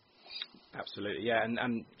that. Absolutely, yeah.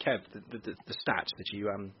 And Kev, the stats, did you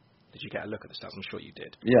get a look at the stats? I'm sure you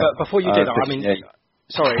did. Yeah. But before you did,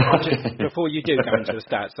 sorry, before you do go into the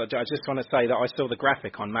stats, I just want to say that I saw the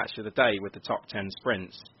graphic on Match of the Day with the top 10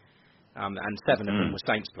 sprints, and 7 of them were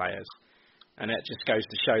Saints players. And it just goes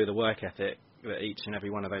to show the work ethic that each and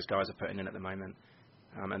every one of those guys are putting in at the moment,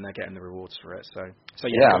 and they're getting the rewards for it. So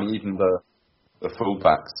yeah. I mean, even the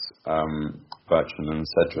fullbacks, Bertrand and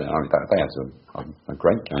Cedric, I mean, they had a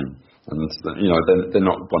great game, and they're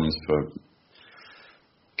not ones for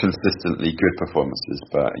consistently good performances,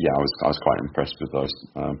 but yeah, I was quite impressed with those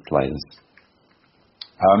players.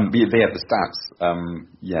 The stats.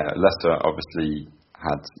 Leicester obviously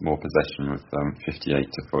had more possession with 58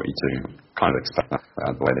 to 42. Kind of expect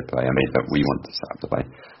that the way they play. I mean, that we want to set up the play.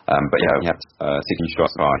 But yeah, we had 16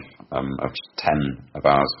 shots, 5 of 10 of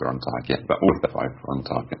ours were on target, but all of the 5 were on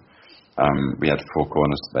target. We had 4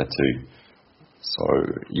 corners there too. So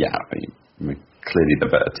yeah, we're clearly the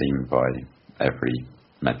better team by every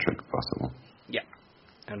metric possible. Yeah,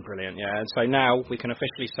 and brilliant. Yeah, and so now we can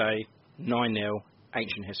officially say 9-0,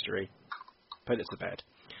 ancient history. Put it to bed.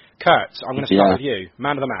 Kurt, I'm going to start with you.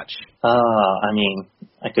 Man of the match. I mean,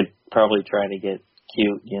 I could probably try to get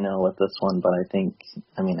cute, with this one, but I think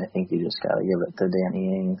you just got to give it to Danny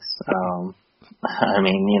Ings. I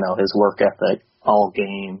mean, his work ethic all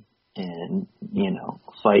game and,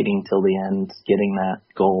 fighting till the end, getting that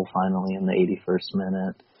goal finally in the 81st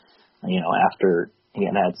minute, after he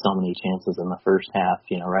had so many chances in the first half,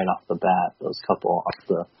 right off the bat, those couple off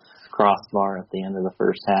the crossbar at the end of the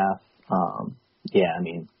first half. I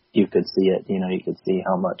mean, you could see it, you could see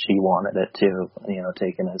how much he wanted it too,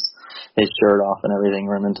 taking his shirt off and everything,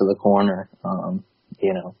 running to the corner.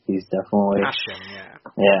 He's definitely, passion,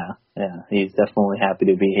 yeah, he's definitely happy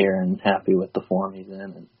to be here and happy with the form he's in.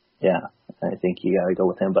 And yeah, I think you got to go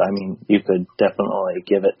with him. But I mean, you could definitely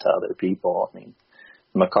give it to other people. I mean,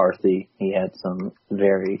 McCarthy, he had some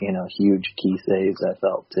very, huge key saves, I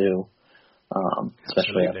felt too,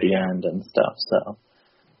 especially at the end and stuff. So,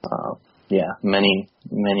 many,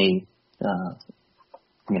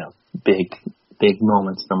 big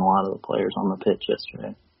moments from a lot of the players on the pitch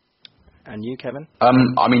yesterday. And you, Kevin? I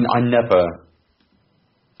mean, I never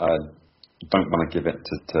don't want to give it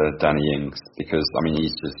to Danny Ings because, I mean,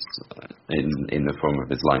 he's just in the form of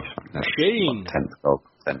his life. Machine!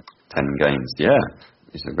 10 games, yeah.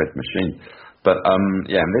 He's a red machine. But,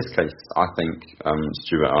 in this case, I think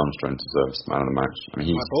Stuart Armstrong deserves man of the match. I mean,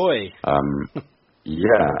 he's, my boy!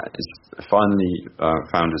 He's finally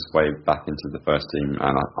found his way back into the first team,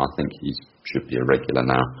 and I think he should be a regular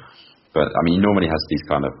now. But, I mean, he normally has these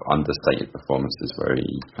kind of understated performances where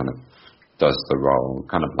he kind of does the role,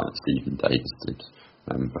 kind of like Stephen Davis did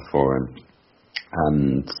before him.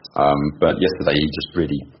 But yesterday he just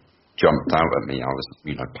really jumped out at me. I was,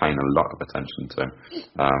 paying a lot of attention to him.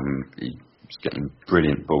 He was getting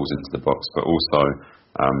brilliant balls into the box, but also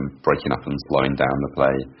breaking up and slowing down the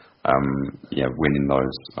play. Winning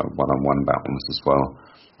those one-on-one battles as well.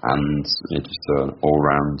 And just an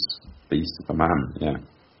all-round beast of a man, yeah.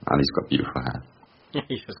 And he's got beautiful hair.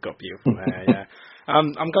 He's got beautiful hair, yeah.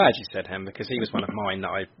 I'm glad you said him because he was one of mine that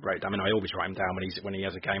I wrote. I mean, I always write him down when he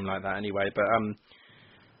has a game like that anyway. But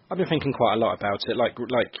I've been thinking quite a lot about it. Like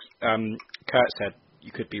Kurt said,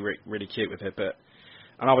 you could be really cute with it,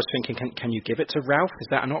 and I was thinking, can you give it to Ralph? Is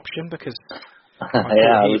that an option? Because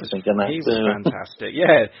I was thinking that he was fantastic.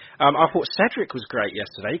 Yeah, I thought Cedric was great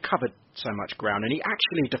yesterday. He covered so much ground and he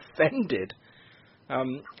actually defended.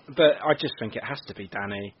 But I just think it has to be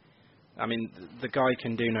Danny. I mean, the guy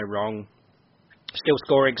can do no wrong. Still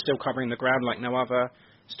scoring, still covering the ground like no other.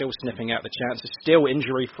 Still sniffing out the chances. Still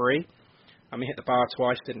injury free. I mean, he hit the bar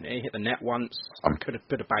twice, didn't he? Hit the net once. Could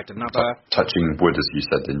have bagged another. Touching wood, as you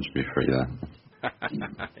said, injury free there.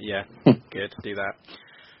 Yeah, good. Do that.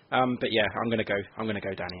 But yeah, I'm going to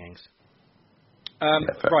go Danny Ings.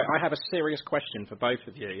 Right, I have a serious question for both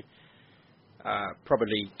of you.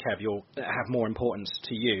 Probably, Kev, you'll have more importance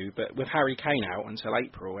to you, but with Harry Kane out until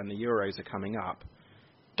April and the Euros are coming up,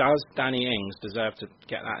 does Danny Ings deserve to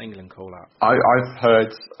get that England call up? I've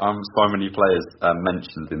heard so many players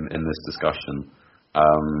mentioned in this discussion.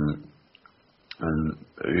 And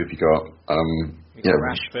who have you got?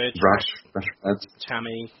 Rashford,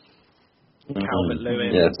 Tammy,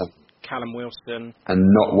 Calvert-Lewin, Callum Wilson. And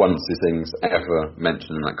not once is Ings ever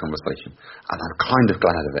mentioned in that conversation. And I'm kind of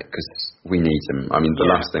glad of it, because we need him. I mean, the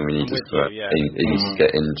last thing we need is for Ings to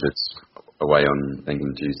get injured away on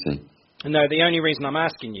England duty. No, the only reason I'm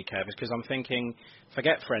asking you, Kev, is because I'm thinking,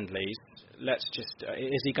 forget friendlies, let's just,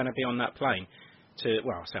 is he going to be on that plane?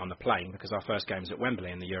 I'll say on the plane, because our first game's at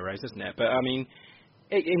Wembley in the Euros, isn't it? But, I mean,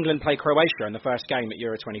 England play Croatia in the first game at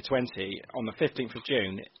Euro 2020 on the 15th of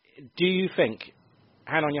June. Do you think,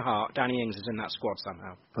 hand on your heart, Danny Ings is in that squad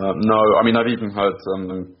somehow? No, I mean, I've even heard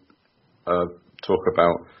them talk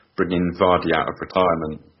about bringing Vardy out of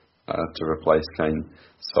retirement to replace Kane.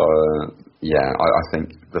 So, I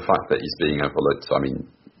think the fact that he's being overlooked, I mean,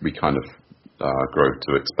 we kind of grow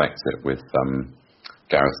to expect it with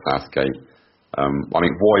Gareth Southgate. I mean,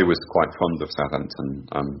 Roy was quite fond of Southampton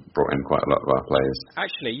and brought in quite a lot of our players.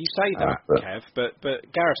 Actually, you say that, Kev, but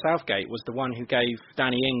Gareth Southgate was the one who gave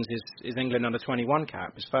Danny Ings his England under-21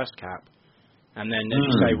 cap, his first cap. And then, as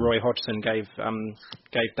you say, Roy Hodgson gave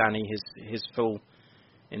Danny his full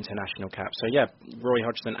international cap. So, yeah, Roy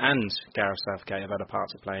Hodgson and Gareth Southgate have had a part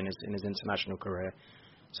to play in his international career.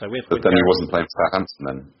 So but then he wasn't playing for Southampton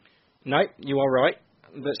then? No, you are right,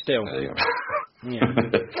 but still. Yeah.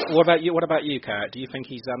 What about you, Kurt? Do you think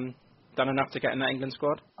he's done enough to get in that England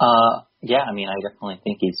squad? Yeah, I mean, I definitely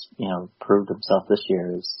think he's, proved himself this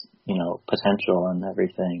year as, potential and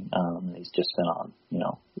everything. He's just been on,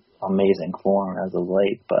 amazing form as of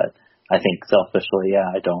late. But I think selfishly,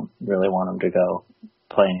 I don't really want him to go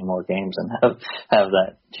play any more games and have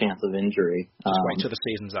that chance of injury. Just wait till the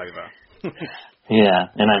season's over. Yeah,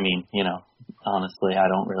 and I mean, honestly, I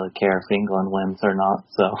don't really care if England wins or not.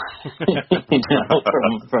 So,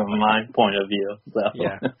 from my point of view. So.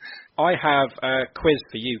 Yeah, I have a quiz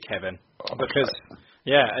for you, Kevin, because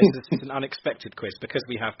it's an unexpected quiz because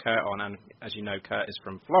we have Kurt on, and as you know, Kurt is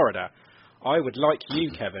from Florida. I would like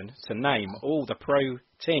you, Kevin, to name all the pro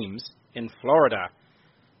teams in Florida.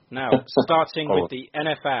 Now, starting with the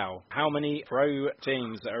NFL, how many pro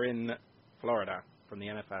teams are in Florida from the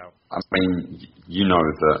NFL? I mean, you know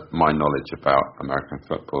that my knowledge about American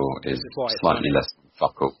football is slightly less than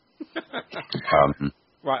fuck all.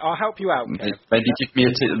 Right, I'll help you out, Kev. Maybe give me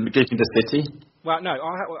the city. Well, no,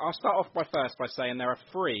 I'll start off by saying there are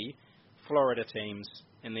 3 Florida teams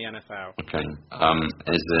in the NFL. Okay.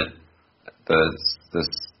 Is it there's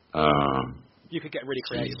you could get really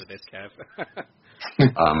creative with this, Kev.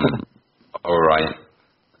 All right.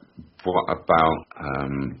 What about?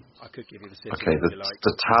 I could give you the city. Okay, if you like.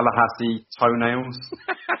 The Tallahassee Toenails.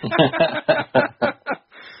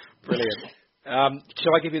 Brilliant.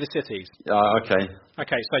 Shall I give you the cities? Okay.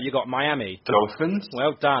 Okay, so you got Miami. Dolphins.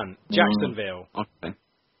 Well done. Jacksonville. Okay.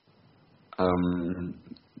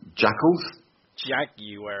 Jackals.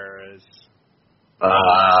 Jaguars.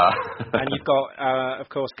 And you've got, of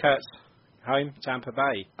course, Kurt's home, Tampa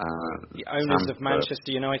Bay. The owners of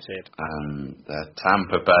Manchester United. The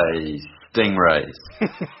Tampa Bay Stingrays.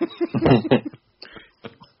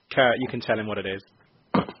 Kurt, you can tell him what it is.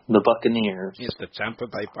 The Buccaneers. It's the Tampa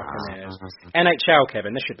Bay Buccaneers. NHL,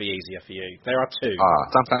 Kevin, this should be easier for you. There are 2.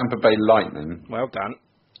 Tampa Bay Lightning. Well done.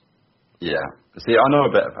 Yeah. See, I know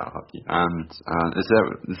a bit about hockey. And is there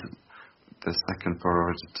the second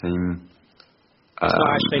Florida team? It's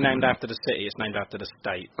not actually named after the city, it's named after the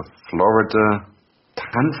state. Florida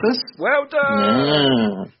Panthers? Well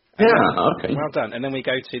done! Okay. Well done. And then we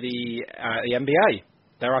go to the NBA.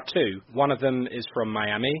 There are 2. One of them is from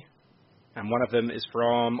Miami, and one of them is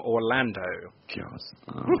from Orlando. God.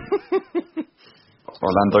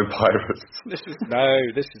 Orlando Pirates. This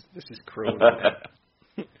is cruel.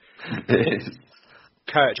 It is.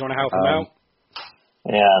 Kurt, do you want to help him out?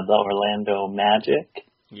 Yeah, the Orlando Magic.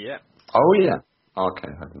 Yeah. Oh, yeah.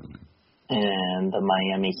 Okay. And the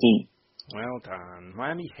Miami Heat. Well done.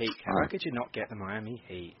 Miami Heat. How could you not get the Miami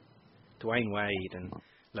Heat? Dwayne Wade and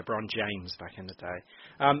LeBron James back in the day.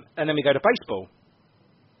 And then we go to baseball.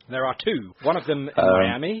 There are 2. One of them in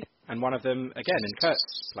Miami and one of them, again, in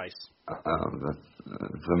Kurt's place.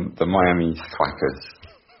 The Miami Thwackers.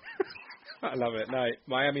 I love it. No,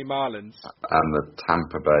 Miami Marlins. And the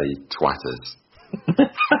Tampa Bay Twatters.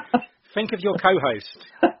 Think of your co-host.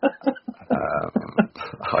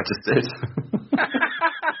 I just did.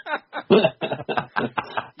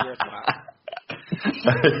 You're a twat.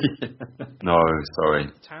 No, sorry.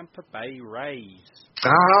 Tampa Bay Rays.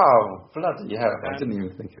 Oh, bloody hell. I didn't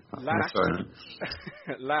even think of that.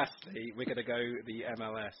 Lastly, we're going to go the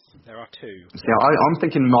MLS. There are two. See, I'm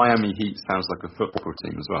thinking Miami Heat sounds like a football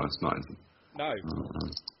team as well. It's not, is it? No.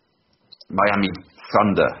 Miami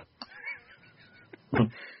Thunder.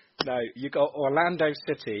 No, you've got Orlando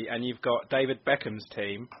City and you've got David Beckham's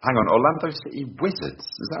team. Hang on, Orlando City Wizards.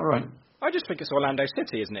 Is that right? I just think it's Orlando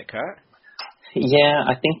City, isn't it, Kurt? Yeah,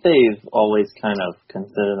 I think they've always kind of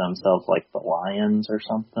considered themselves like the Lions or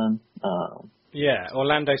something. Yeah,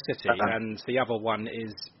 Orlando City, and the other one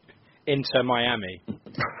is Inter Miami. Sounds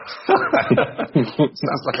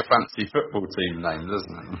like a fancy football team name,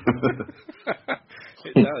 doesn't it?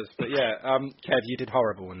 It does, but yeah, Kev, you did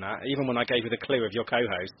horrible in that. Even when I gave you the clue of your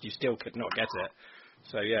co-host, you still could not get it.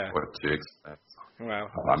 So yeah. What do you expect? Well,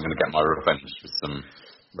 I'm going to get my revenge with some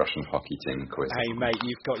Russian hockey team quiz. Hey mate,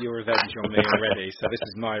 you've got your revenge on me already, so this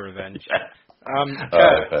is my revenge.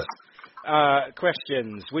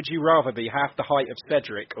 Questions. Would you rather be half the height of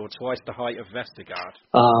Cedric or twice the height of Vestergaard?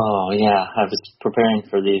 Oh, yeah. I was preparing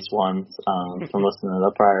for these ones from listening to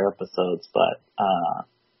the prior episodes, but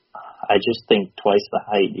I just think twice the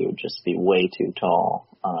height, you would just be way too tall.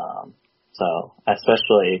 So,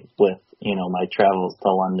 especially with, my travels to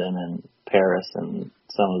London and Paris and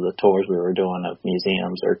some of the tours we were doing of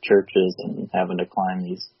museums or churches and having to climb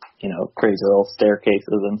these, crazy little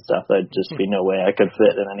staircases and stuff, there'd just be no way I could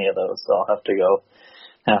fit in any of those. So I'll have to go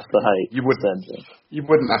half the height. You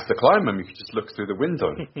wouldn't have to climb them. You could just look through the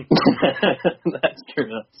window. That's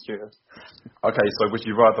true. Okay, so would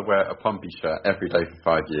you rather wear a Pompey shirt every day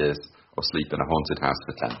for 5 years or sleep in a haunted house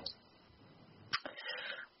for 10?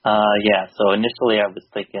 Yeah, so initially I was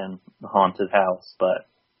thinking the haunted house, but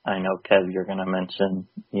I know, Kev, you're going to mention,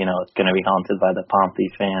 it's going to be haunted by the Pompey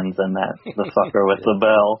fans and the fucker with the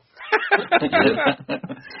bell.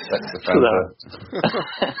 That's the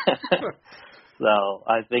So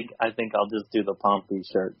I think I'll just do the Pompey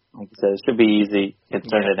shirt. Like you said, it should be easy. You can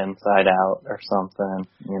turn it inside out or something.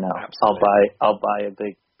 Absolutely. I'll buy a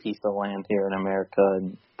big piece of land here in America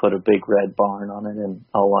and put a big red barn on it, and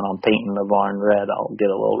when I'm painting the barn red, I'll get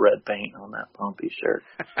a little red paint on that Pompey shirt.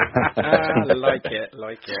 Like it.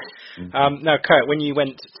 Now, Kurt, when you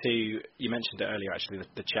went to, you mentioned it earlier actually,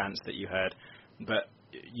 the chants that you heard, but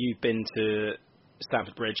you've been to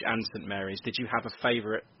Stamford Bridge and St Mary's. Did you have a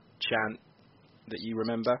favourite chant that you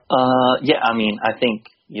remember? Yeah, I mean, I think,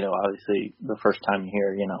 obviously the first time you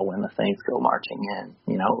hear, when the Saints go marching in,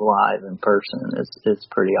 live in person is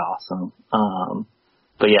pretty awesome.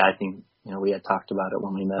 But yeah, I think, we had talked about it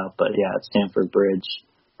when we met up, but yeah, at Stamford Bridge,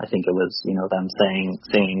 I think it was, them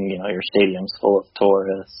singing, your stadium's full of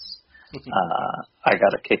tourists. I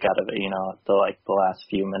got a kick out of it, the last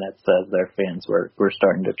few minutes as their fans were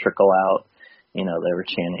starting to trickle out, they were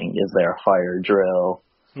chanting, "Is there a fire drill?"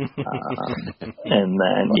 And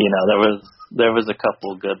then, there was a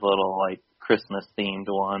couple good little Christmas themed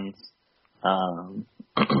ones.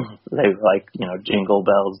 They were jingle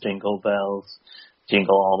bells,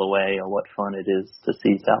 jingle all the way, or what fun it is to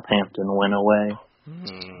see Southampton win away.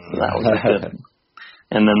 So that was a good.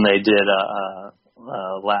 And then they did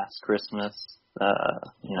Last Christmas.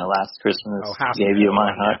 Last Christmas gave you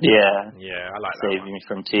my heart. Yeah, I like that. Save me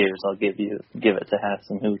from tears. I'll give it to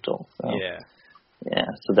Hasenhüttl. So. Yeah,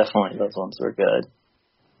 so definitely those ones were good.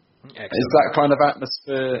 Excellent. Is that kind of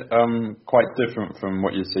atmosphere quite different from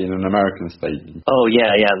what you see in an American stadium? Oh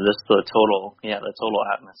yeah, just the total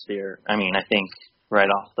atmosphere. I mean, I think right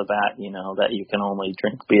off the bat, that you can only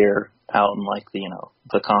drink beer out in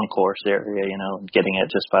the concourse area, getting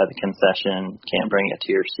it just by the concession, can't bring it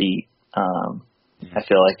to your seat. I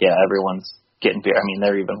feel like everyone's getting beer. I mean,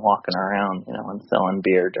 they're even walking around, and selling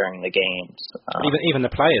beer during the games. Even the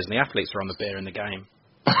players and the athletes are on the beer in the game.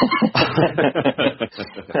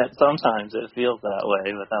 Sometimes it feels that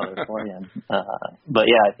way with how they're playing. But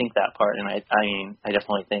yeah, I think that part, and I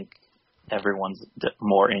definitely think everyone's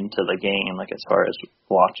more into the game, as far as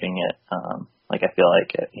watching it. I feel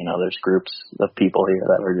like, there's groups of people here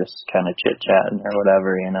that were just kind of chit-chatting or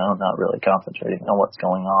whatever, not really concentrating on what's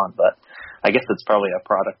going on. But I guess it's probably a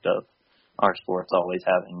product of our sports always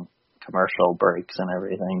having commercial breaks and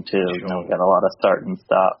everything too. Sure. We got a lot of start and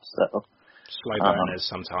stops, so slow burners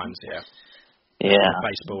sometimes.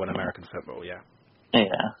 Baseball and American football. Yeah.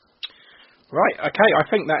 Right. Okay. I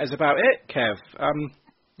think that is about it, Kev.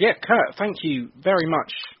 Kurt, thank you very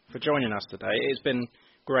much for joining us today. It's been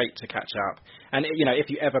great to catch up. And if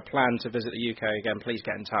you ever plan to visit the UK again, please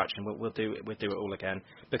get in touch, and we'll do it all again,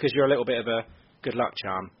 because you're a little bit of a good luck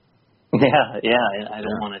charm. Yeah. I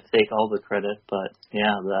don't want to take all the credit, but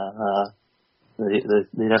yeah,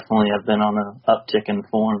 they definitely have been on an uptick in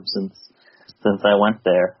form since I went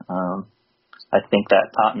there. I think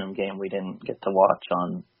that Tottenham game we didn't get to watch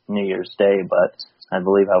on New Year's Day, but I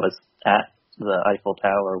believe I was at the Eiffel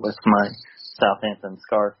Tower with my Southampton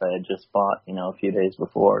scarf I had just bought, a few days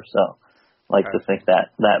before. So I like to think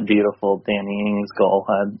that beautiful Danny Ings goal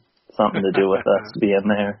had something to do with us being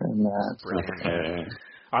there. And Brilliant.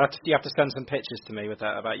 You have to send some pictures to me with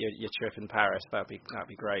that about your trip in Paris. That'd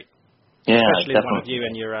be great. Yeah, especially definitely. one of you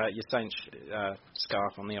and your Saints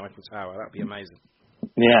scarf on the Eiffel Tower. That'd be amazing.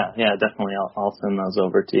 Yeah, definitely. I'll send those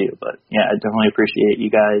over to you. But yeah, I definitely appreciate you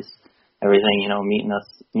guys, everything,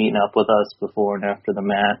 meeting up with us before and after the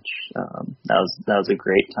match. That was a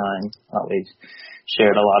great time. We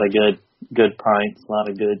shared a lot of good pints, a lot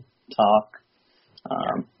of good talk.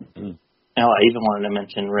 I even wanted to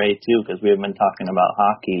mention Ray too, because we have been talking about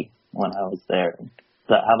hockey when I was there.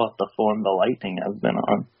 How about the form the Lightning have been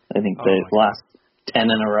on? I think they've last 10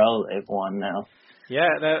 in a row they've won now. Yeah,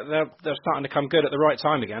 they're starting to come good at the right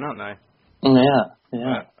time again, aren't they?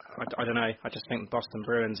 Yeah. I don't know. I just think the Boston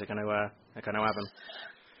Bruins are going to have them.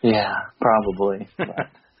 Yeah, probably.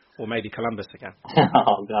 Or maybe Columbus again.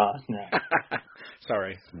 Oh God, no.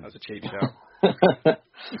 Sorry, that was a cheap shot.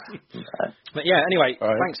 But yeah, anyway,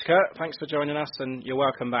 Thanks, Kurt. Thanks for joining us, and you're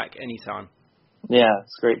welcome back anytime. Yeah,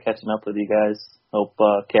 it's great catching up with you guys. Hope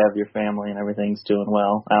Kev, your family, and everything's doing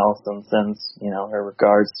well. Allison sends, her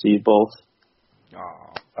regards to you both.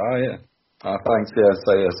 Oh yeah. Thanks. Yeah,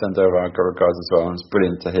 so send over our regards as well. It's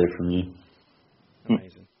brilliant to hear from you.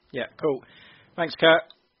 Amazing. Yeah, cool. Thanks, Kurt.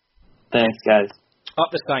 Thanks, guys.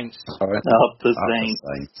 Up the Saints. Up the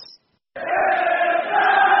Saints.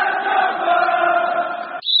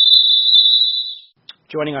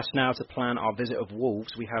 Joining us now to plan our visit of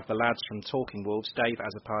Wolves, we have the lads from Talking Wolves, Dave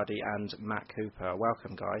Azzopardi and Matt Cooper.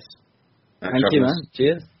 Welcome, guys. Thank you, man.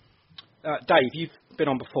 Cheers. Dave, you've been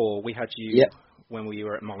on before. We had you Yep. when we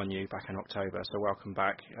were at Molineux back in October, so welcome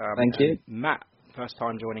back. Thank you. Matt, first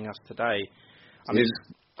time joining us today.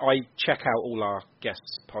 I check out all our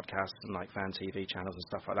guests' podcasts and fan TV channels and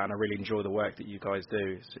stuff like that, and I really enjoy the work that you guys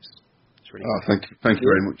do. It's really good. Thank you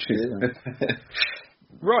very much.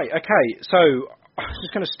 Right, okay, so I'm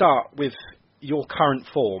just going to start with your current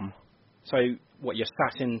form. So, you're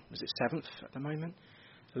sat in, was it 7th at the moment?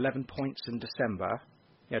 11 points in December.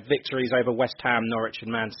 You had victories over West Ham, Norwich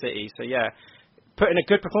and Man City. So, put in a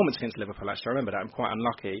good performance against Liverpool, actually. I remember that. I'm quite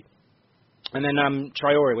unlucky. And then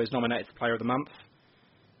Traore was nominated for Player of the Month.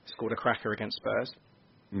 Scored a cracker against Spurs.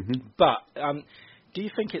 Mm-hmm. But do you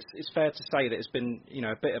think it's fair to say that it's been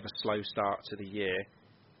a bit of a slow start to the year,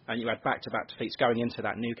 and you had back-to-back defeats going into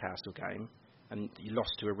that Newcastle game, and you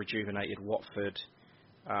lost to a rejuvenated Watford?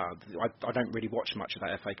 I don't really watch much of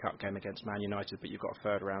that FA Cup game against Man United, but you've got a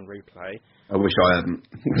third round replay. I wish I hadn't.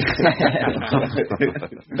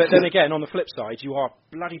 But then again, on the flip side, you are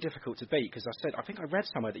bloody difficult to beat, because I think I read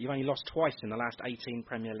somewhere that you've only lost twice in the last 18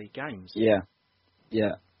 Premier League games. Yeah.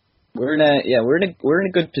 We're in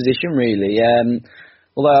a good position, really.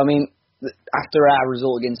 Although, after our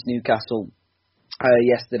result against Newcastle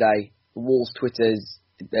yesterday, Wolves Twitter's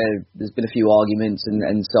there's been a few arguments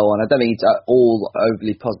and so on. I don't think it's all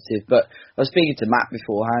overly positive, but I was speaking to Matt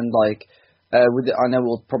beforehand. I know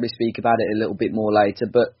we'll probably speak about it a little bit more later,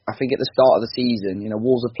 but I think at the start of the season,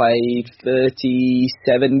 Wolves have played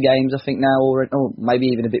 37 games, I think now, or maybe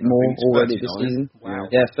even a bit more already this season. Wow.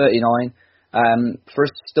 Yeah, 39. For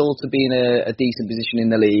us still to be in a decent position in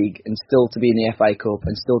the league, and still to be in the FA Cup,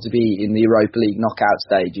 and still to be in the Europa League knockout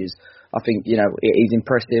stages, I think, it is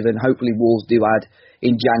impressive, and hopefully Wolves do add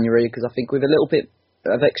in January, because I think with a little bit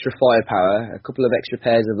of extra firepower, a couple of extra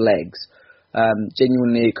pairs of legs,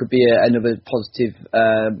 genuinely it could be another positive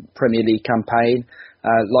Premier League campaign.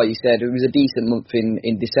 Like you said, it was a decent month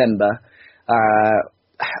in December,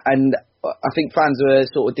 and I think fans were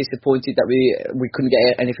sort of disappointed that we couldn't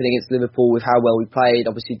get anything against Liverpool with how well we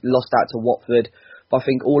played. Obviously lost out to Watford, but I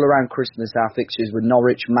think all around Christmas our fixtures were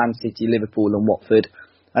Norwich, Man City, Liverpool and Watford.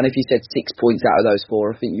 And if you said 6 points out of those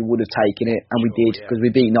four, I think you would have taken it, and we did, because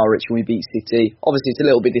we beat Norwich and we beat City. Obviously, it's a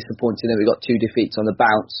little bit disappointing that we got 2 defeats on the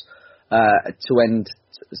bounce to end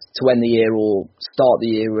the year or start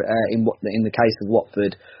the year in the case of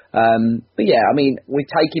Watford. But yeah, we're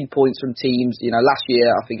taking points from teams. Last year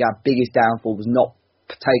I think our biggest downfall was not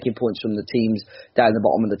taking points from the teams down the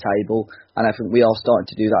bottom of the table, and I think we are starting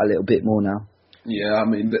to do that a little bit more now. Yeah,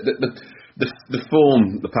 the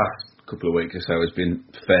form the past couple of weeks or so has been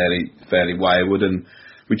fairly wayward, and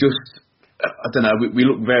we just. I don't know. We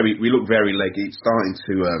look very leggy. It's starting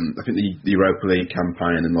to. I think the Europa League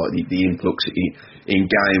campaign and like the influx in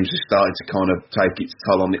games is starting to kind of take its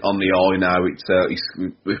toll on the eye now.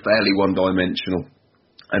 We're fairly one-dimensional,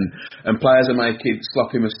 and players are making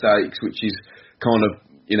sloppy mistakes, which is kind of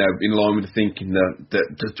in line with the thinking that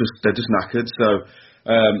they're just knackered. So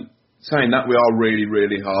saying that, we are really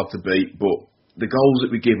really hard to beat, but the goals that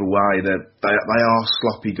we give away, they are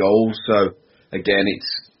sloppy goals. So again,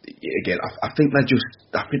 I think they're just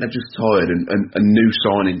tired, and new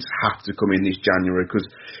signings have to come in this January, because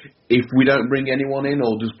if we don't bring anyone in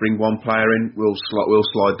or just bring one player in, we'll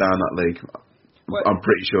slide down that league. Well, I'm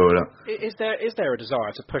pretty sure of that. Is there a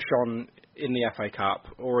desire to push on in the FA Cup,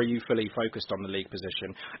 or are you fully focused on the league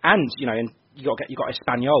position? And you got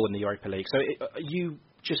Espanyol in the Europa League, so are you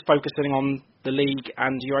just focusing on the league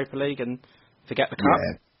and Europa League and forget the cup?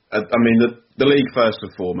 Yeah. I mean, the league first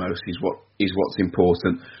and foremost is what's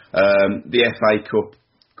important. The FA Cup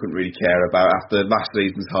couldn't really care about after last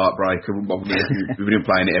season's heartbreak. We didn't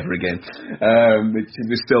playing it ever again.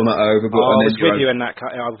 It's still not over. But I was with you in that.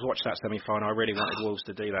 I watched that semi-final. I really wanted Wolves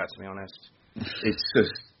to do that, to be honest. It's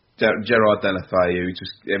just Gerard Deulofeu.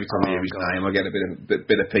 Just every time I hear his name, I get a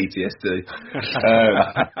bit of PTSD.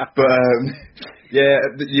 Yeah,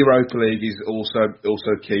 the Europa League is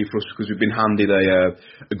also key for us, because we've been handed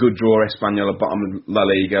a good draw Espanyol at bottom of La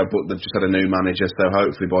Liga, but they've just had a new manager, so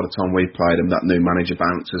hopefully by the time we play them, that new manager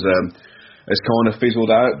bounce has kind of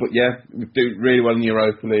fizzled out. But yeah, we do really well in the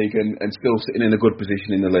Europa League and still sitting in a good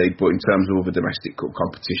position in the league, but in terms of other domestic cup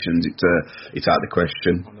competitions, it's out of the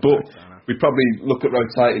question. But we'd probably look at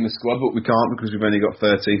rotating the squad, but we can't, because we've only got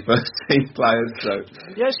 13 first-team players. So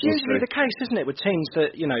yeah, it's usually the case, isn't it, with teams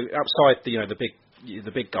that outside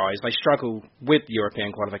the big guys, they struggle with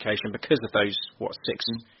European qualification because of those 6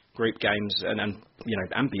 group games and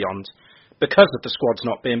beyond, because of the squads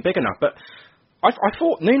not being big enough. But I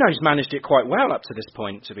thought Nuno's managed it quite well up to this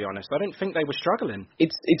point, to be honest. I didn't think they were struggling.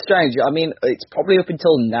 It's strange. I mean, it's probably up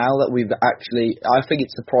until now that we've actually. I think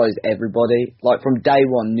it's surprised everybody. Like from day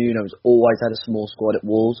one, Nuno's always had a small squad at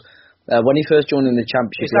Wolves. When he first joined in the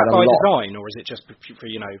Championship, is that by design, or is it just for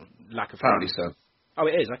lack of? Apparently so. Oh,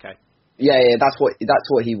 it is. Okay. Yeah, that's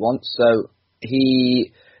what he wants. So he.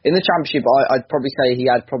 In the Championship, I'd probably say he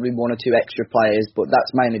had probably 1 or 2 extra players, but that's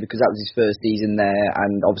mainly because that was his first season there,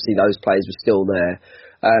 and obviously those players were still there.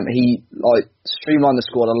 He streamlined the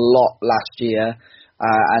squad a lot last year,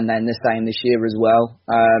 and then the same this year as well.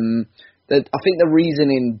 I think the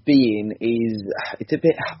reasoning being is it's a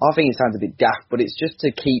bit. I think it sounds a bit daft, but it's just to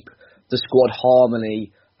keep the squad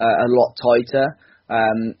harmony a lot tighter.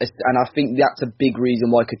 And I think that's a big reason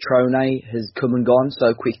why Cutrone has come and gone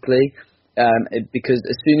so quickly. Because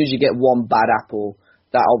as soon as you get one bad apple,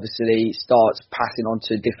 that obviously starts passing on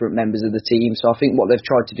to different members of the team. So I think what they've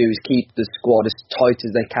tried to do is keep the squad as tight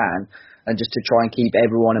as they can, and just to try and keep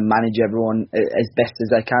everyone and manage everyone as best as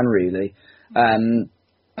they can, really.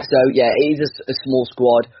 So yeah, it is a small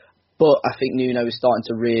squad, but I think Nuno is starting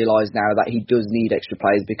to realise now that he does need extra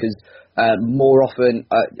players, because more often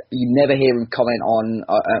you never hear him comment on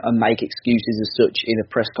and make excuses as such in a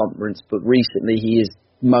press conference, but recently he has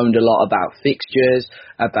moaned a lot about fixtures,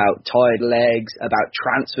 about tired legs, about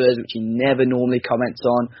transfers, which he never normally comments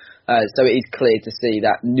on. So it is clear to see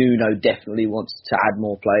that Nuno definitely wants to add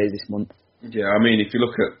more players this month. Yeah, I mean, if you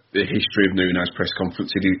look at the history of Nuno's press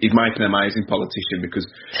conference, he's made an amazing politician, because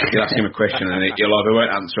you ask him a question and he'll either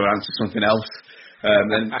won't answer or answer something else.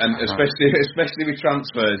 And especially with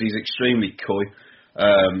transfers, he's extremely coy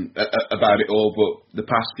about it all. But the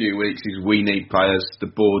past few weeks is we need players, the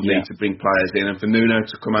board need to bring players in, and for Nuno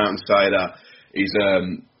to come out and say that is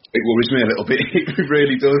it worries me a little bit. It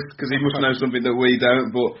really does, because he must know something that we don't.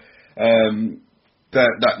 But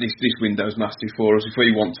this window's nasty for us. If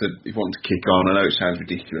we want to kick on, I know it sounds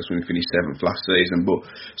ridiculous when we finished 7th last season, but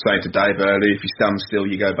saying to Dave earlier, if you stand still,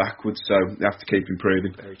 you go backwards. So you have to keep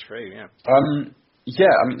improving. Very true. Yeah. I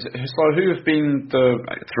mean, so who have been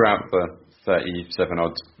throughout the 37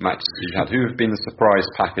 odd matches you've had, who have been the surprise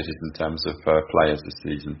packages in terms of players this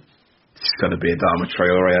season? It's got to be Adama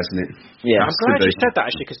Traore, hasn't it? Yeah, I'm glad you said that,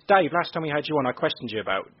 actually, because Dave, last time we had you on, I questioned you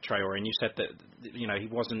about Traore, and you said that he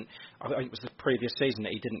wasn't. I think it was the previous season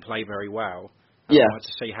that he didn't play very well. I wanted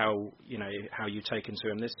to see how you take into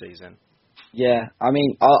him this season. Yeah, I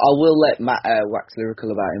mean, I will let Matt wax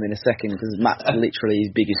lyrical about him in a second, because Matt's literally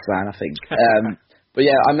his biggest fan, I think. But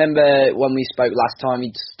yeah, I remember when we spoke last time,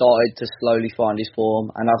 he'd started to slowly find his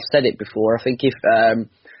form, and I've said it before. I think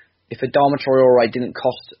if Adama Traore didn't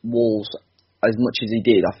cost Wolves as much as he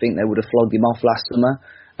did, I think they would have flogged him off last summer.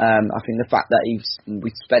 I think the fact that we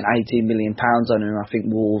spent £18 million on him, I think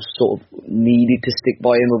Wolves sort of needed to stick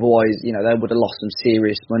by him. Otherwise, they would have lost some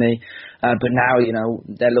serious money. But now,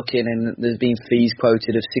 they're looking, and there's been fees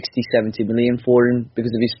quoted of 60-70 million for him because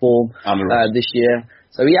of his form this year.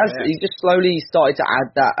 So he's just slowly started to add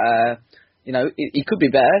that. He could be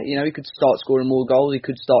better. He could start scoring more goals. He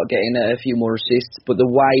could start getting a few more assists. But the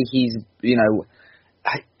way he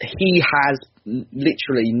has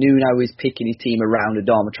literally Nuno is picking his team around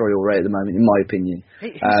Adama Traoré at the moment, in my opinion.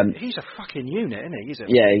 He's a fucking unit, isn't he? He's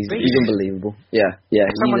unbelievable. He's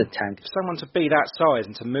a tank. Someone to be that size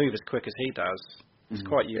and to move as quick as he does, it's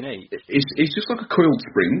quite unique. He's just like a coiled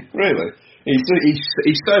spring, really.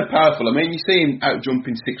 He's so powerful. I mean, you see him out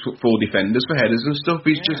jumping 6'4" defenders for headers and stuff.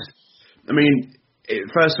 He's just, I mean,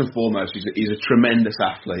 first and foremost, he's a tremendous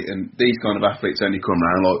athlete, and these kind of athletes only come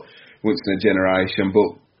around like once in a generation.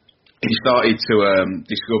 But he started to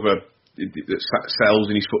discover cells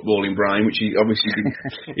in his footballing brain, which he obviously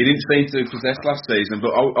he didn't seem to possess last season.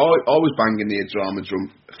 But I was banging the Adama drum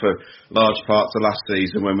for large parts of last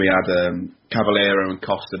season when we had Cavaleiro and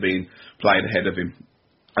Costa being played ahead of him.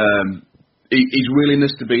 His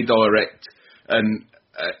willingness to be direct and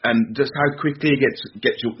just how quickly he gets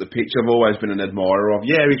up the pitch, I've always been an admirer of.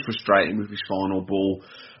 Yeah, he's frustrating with his final ball.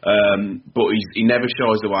 But he never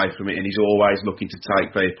shies away from it, and he's always looking to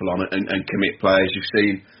take people on it and commit players. You've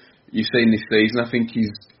seen this season. I think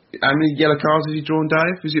how many yellow cards has he drawn,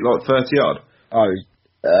 Dave? Is it like 30 odd?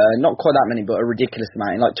 Not quite that many, but a ridiculous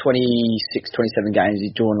amount. In like 26, 27 games,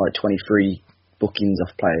 he's drawn like 23 bookings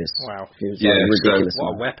off players. Wow! Ridiculous.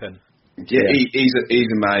 What a weapon! Yeah,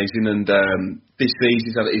 he's amazing, and this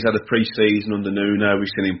season he's had a pre-season under Nuno. We've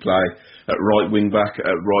seen him play at right wing back, at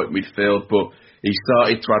right midfield, but he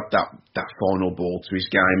started to add that final ball to his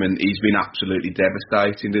game, and he's been absolutely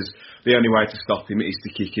devastating. The only way to stop him is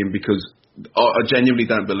to kick him, because I genuinely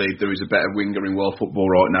don't believe there is a better winger in world football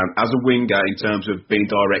right now. As a winger, in terms of being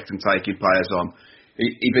direct and taking players on,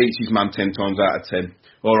 he beats his man 10 times out of 10.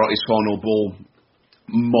 All right, his final ball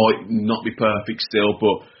might not be perfect still,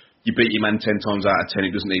 but you beat your man 10 times out of 10,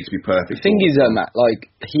 it doesn't need to be perfect. The thing is, Matt,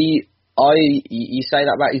 you say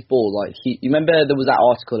that about his ball, you remember there was that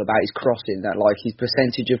article about his crossing, that his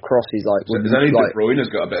percentage of crosses, there's only De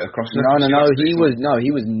Bruyne's got a bit of crossing. He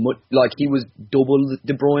was double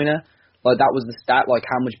De Bruyne. That was the stat,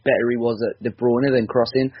 how much better he was at De Bruyne than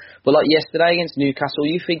crossing. But yesterday against Newcastle,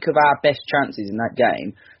 you think of our best chances in that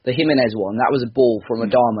game, the Jimenez one, that was a ball from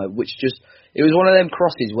Adama, which it was one of them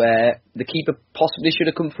crosses where the keeper possibly should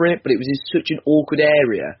have come for it, but it was in such an awkward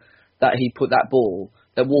area that he put that ball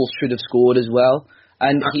that Wolves should have scored as well.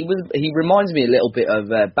 And he reminds me a little bit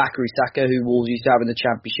of Bakary Saka, who Wolves used to have in the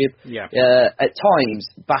Championship. Yeah. At times,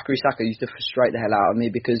 Bakary Saka used to frustrate the hell out of me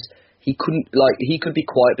because he could be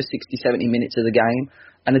quiet for 60-70 minutes of the game.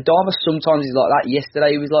 And Adama sometimes is like that.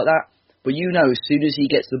 Yesterday he was like that. But as soon as he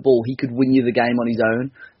gets the ball, he could win you the game on his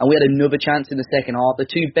own. And we had another chance in the second half. The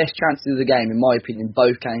two best chances of the game, in my opinion,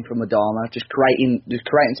 both came from Adama, just creating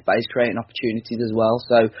space, creating opportunities as well.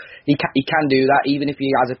 So he can do that, even if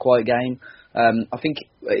he has a quiet game. I think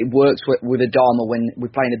it works with Adama when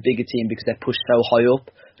we're playing a bigger team because they're pushed so high up.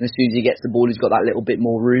 And as soon as he gets the ball, he's got that little bit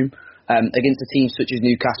more room. Against a team such as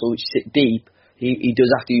Newcastle, which sit deep, he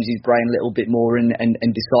does have to use his brain a little bit more and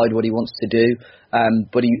decide what he wants to do.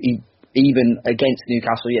 But he even against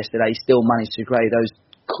Newcastle yesterday, still managed to create those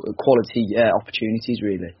quality opportunities,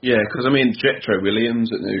 really. Yeah, because Jetro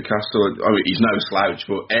Williams at Newcastle, he's no slouch,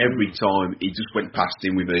 but every time he just went past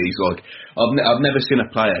him with ease. I've never seen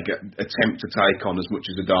a player attempt to take on as much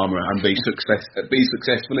as Adama and be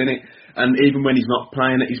successful in it. And even when he's not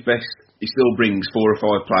playing at his best, he still brings 4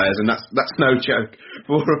 or 5 players, and that's no joke.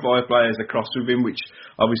 4 or 5 players across with him, which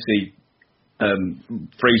obviously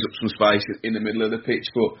frees up some space in the middle of the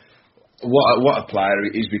pitch, but. What a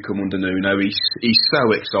player he's become under Nuno. He's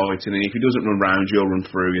so exciting, and if he doesn't run round you, he'll run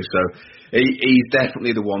through you. So he's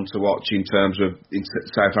definitely the one to watch in terms of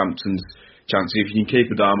Southampton's chances. If you can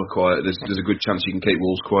keep Adama quiet, there's a good chance you can keep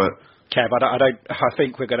Wolves quiet. Kev, I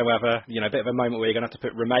think we're going to have a bit of a moment where you're going to have to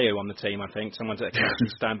put Romeo on the team. I think someone to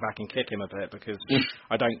actually stand back and kick him a bit, because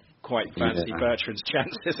I don't quite fancy Bertrand's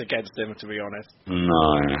chances against him, to be honest. No,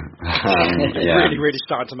 it's really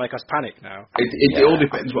starting to make us panic now. It all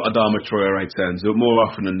depends what Adama Traoré turns up.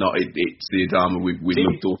 More often than not, it's the Adama we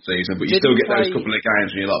loved all season. But you still get those couple of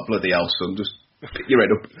games and you're like, bloody hell, son, just Pick your head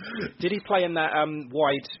up. Did he play in that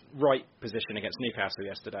wide right position against Newcastle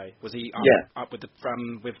yesterday? Was he up with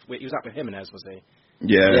he was up with Jimenez, was he?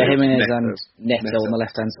 Yeah, Jimenez and Neto on the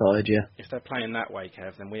left-hand side, yeah. If they're playing that way,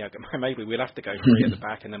 Kev, then maybe we'll have to go 3 at the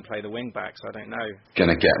back and then play the wing backs. I don't know.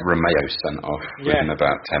 Gonna get Romeo sent off within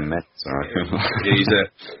about 10 minutes.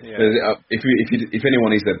 If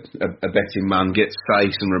anyone is a betting man, get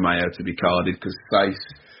Saïss and Romeo to be carded, because Saïss,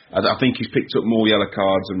 I think he's picked up more yellow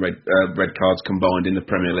cards and red cards combined in the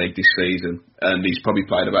Premier League this season, and he's probably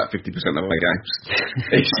played about 50% of their games.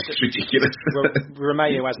 It's ridiculous.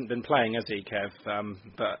 Romeo hasn't been playing, has he, Kev?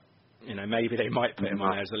 But maybe they might put him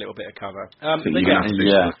on there as a little bit of cover.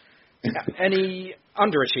 Any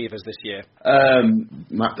underachievers this year?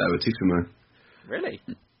 Matt Doherty for me. Really?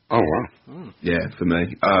 Oh wow! Yeah, for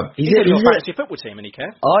me. He's in your fantasy football team, isn't he,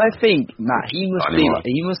 Kev? I think Matt. He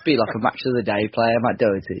must be like a match of the day player, Matt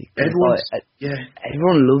Doherty. Everyone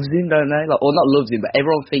loves him, don't they? Or not loves him, but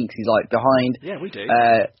everyone thinks he's like behind. Yeah, we do.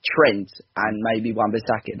 Trent and maybe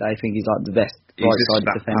Wan-Bissaka. They think he's like the best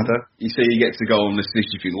right-side defender. You see, he gets a goal on the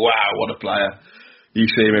assist. You think, wow, what a player!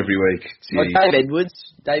 You see him every week. Like Dave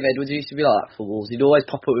Edwards used to be like that for Wolves. He'd always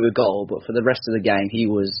pop up with a goal, but for the rest of the game, he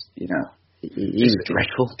was, He was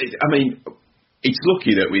dreadful. It's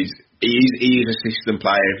lucky that he is a system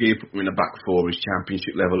player. If you put him in a back four, he's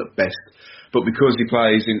championship level at best. But because he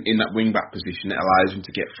plays in that wing back position, it allows him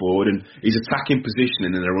to get forward, and his attacking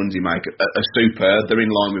positioning and the runs he makes are superb. They're in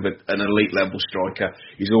line with an elite level striker.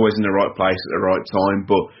 He's always in the right place at the right time.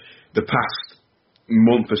 But the past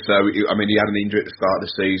month or so, he had an injury at the start of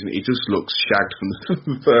the season. He just looks shagged from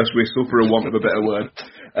the first whistle, for a want of a better word.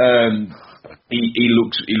 He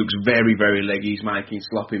looks very, very leggy. He's making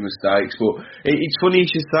sloppy mistakes. But it's funny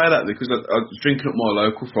you should say that, because I was drinking up my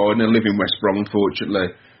local Friday, and I live in West Brom,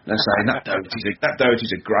 unfortunately. And they're saying that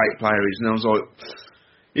Doherty's a great player, isn't he? I was like,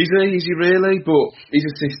 is he really? But he's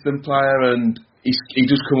a system player, and he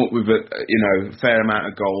does come up with a fair amount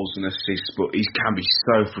of goals and assists, but he can be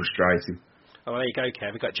so frustrating. Oh, there you go,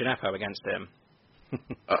 Kev. We've got Gineppo against him.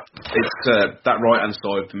 It's that right-hand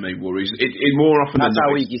side for me worries. It more often That's than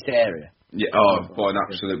our weakest area. Yeah, by an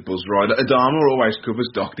absolute buzz ride. Adama always covers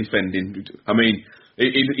Doc defending.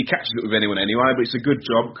 He catches it with anyone anyway, but it's a good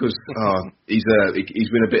job, because he's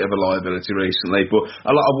been a bit of a liability recently. But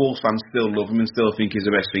a lot of Wolves fans still love him and still think he's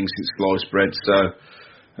the best thing since sliced bread. So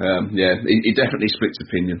he definitely splits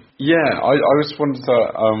opinion. Yeah, I just wanted to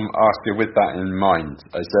ask you, with that in mind,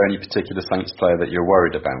 is there any particular Saints player that you're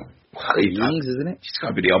worried about? Ings, isn't it? It's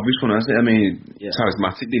got to be the obvious one, hasn't it?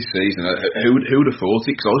 Charismatic this season. Who would have thought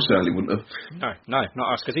it? Because I certainly wouldn't have. No,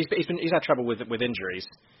 not us. Because he's had trouble with injuries,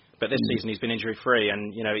 but this season he's been injury free,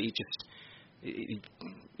 and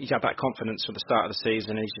he's had that confidence from the start of the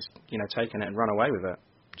season, and he's just taken it and run away with it.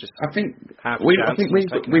 I think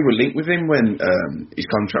we were linked with him when his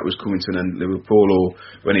contract was coming to an end at Liverpool, or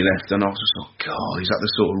when he left, and I was just like, God, is that the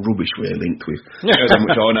sort of rubbish we're linked with? That's how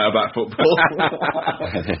much I know about football.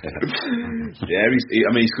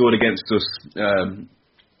 he scored against us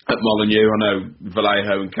at Molineux. I know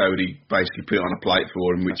Vallejo and Cody basically put it on a plate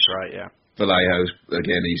for him, which that's right, yeah. Vallejo's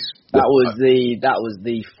again. That was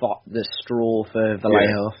the straw for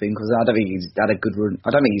Vallejo, I think, because I don't think he's had a good run.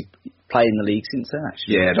 I don't think he's played in the league since then,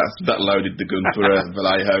 actually. Yeah, that loaded the gun for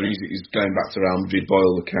Vallejo. He's going back to Real Madrid by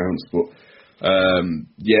all accounts. But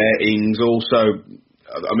Ings also.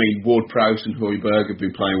 Ward-Prowse and Højbjerg have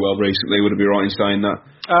been playing well recently. Would I be right in saying that?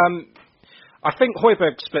 I think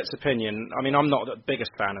Højbjerg splits opinion. I'm not the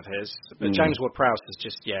biggest fan of his, but James Ward-Prowse is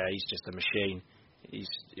he's just a machine.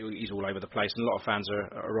 He's all over the place, and a lot of fans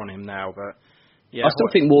are on him now. But I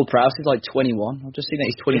still think Ward-Prowse is like 21. I've just seen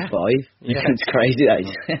that he's 25. Yeah. It's crazy that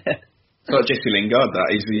he's. It's like Jesse Lingard.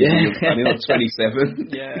 That he's like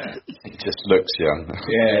 27. Yeah, he just looks young.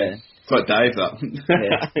 Yeah. It's like Dave, that.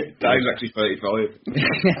 Yeah. Dave's actually 35.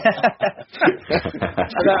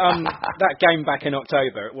 That game back in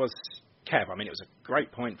October, it was Kev. It was a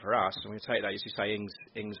great point for us, and we take that, as you say,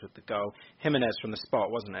 Ings with the goal, Jimenez from the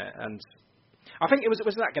spot, wasn't it? And I think it was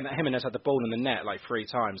that game that Jimenez had the ball in the net like 3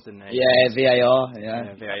 times, didn't he? Yeah, VAR.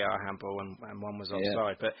 Yeah, VAR handball, and one was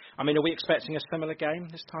offside. But are we expecting a similar game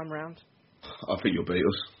this time round? I think you'll beat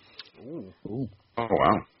us. Ooh. Oh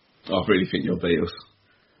wow! I really think you'll beat us.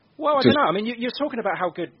 Well, I don't know. You're talking about how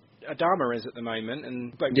good Adama is at the moment,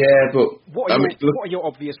 and but what are your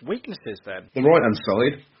obvious weaknesses then? The right hand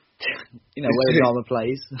side. Where Adama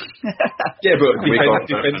plays. Yeah, but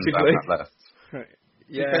defensively.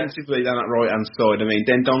 Yeah. Defensively down that right hand side.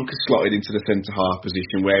 Dendoncker slotted into the centre half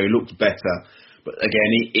position where he looked better, but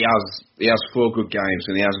again he has 4 good games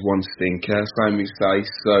and he has 1 stinker. Same with Saïss.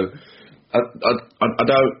 So I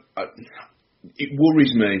don't. It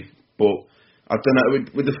worries me, but I don't know,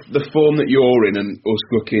 with the form that you're in and us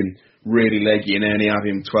looking really leggy and only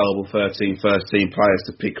having 12 or 13 first team players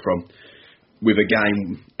to pick from with a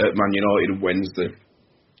game at Man United on Wednesday,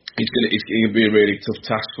 it's going to be a really tough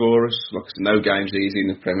task for us. Like I said, no game's easy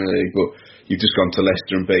in the Premier League, but you've just gone to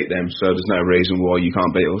Leicester and beat them, so there's no reason why you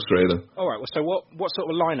can't beat us, really. All right, well, so what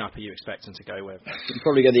sort of lineup are you expecting to go with? We'll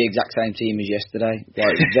probably go the exact same team as yesterday.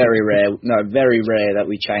 Like, very rare that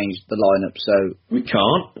we changed the lineup, so... We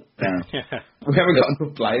can't. Yeah. We haven't got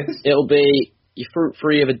enough players. It'll be your front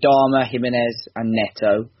three of Adama, Jimenez and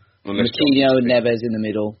Neto. Coutinho and Neves in the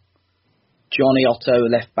middle. Johnny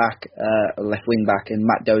Otto left wing back, and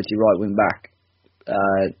Matt Doherty right wing back.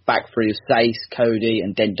 Back three of Sace, Cody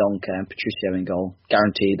and Dendoncker and Patricio in goal.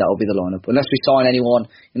 Guaranteed that'll be the lineup. Unless we sign anyone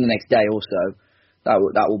in the next day or so,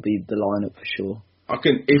 that will be the lineup for sure.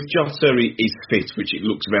 If Jota is fit, which it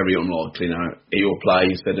looks very unlikely now, he'll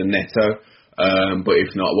play instead of Neto. But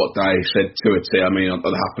if not, what Dave said to it, I mean, I'd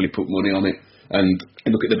happily put money on it. And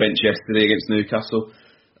look at the bench yesterday against Newcastle.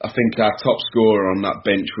 I think our top scorer on that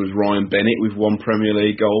bench was Ryan Bennett with one Premier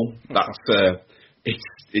League goal. That's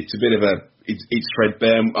it's a bit of it's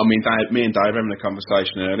threadbare. I mean, me and Dave were having a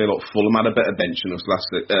conversation earlier. Like Fulham had a better bench than us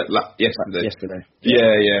yesterday.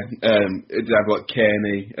 Yeah. They'd have like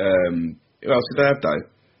Kearney. Who else did they have, Dave?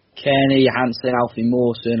 Kearney, Hansen, Alfie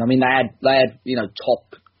Mawson. I mean, they had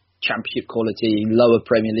top Championship quality, lower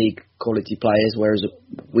Premier League quality players, whereas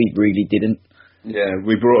we really didn't. Yeah,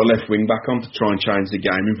 we brought a left wing back on to try and change the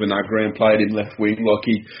game in Vinagre and played him left wing. Like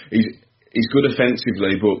he's good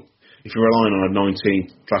offensively, but if you're relying on a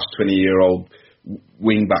 19+20-year-old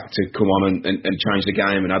wing back to come on and change the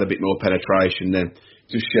game and add a bit more penetration, then it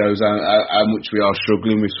just shows how much we are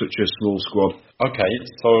struggling with such a small squad. Okay,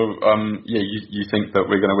 so you think that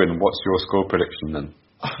we're going to win. What's your score prediction then?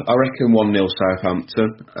 I reckon 1-0 Southampton.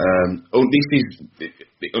 This is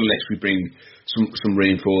unless we bring some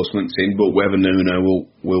reinforcements in, but whether Nuno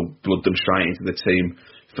will blood them straight into the team,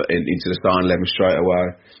 into the starting 11 straight away.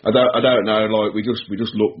 I don't know. Like we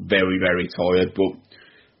just look very, very tired, but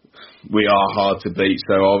we are hard to beat.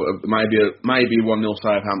 So maybe a 1-0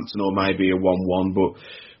 Southampton or maybe a 1-1. But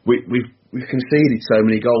we've conceded so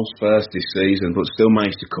many goals first this season, but still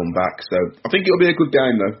managed to come back. So I think it'll be a good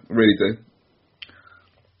game, though. I really do.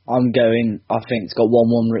 I think it's got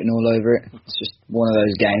 1-1 written all over it. It's just one of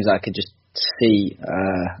those games I could just see.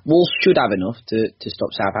 Wolves should have enough to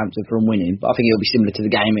stop Southampton from winning, but I think it'll be similar to the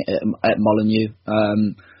game at Molineux.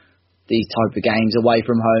 These type of games away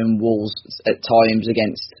from home, Wolves at times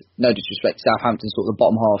against, no disrespect, Southampton sort of the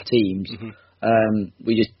bottom half teams. Mm-hmm.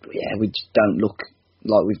 We just don't look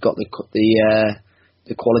like we've got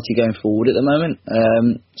the quality going forward at the moment,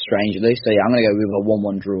 strangely. So yeah, I'm going to go with a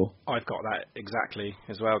 1-1 draw. I've got that exactly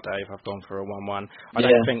as well, Dave. I've gone for a 1-1. I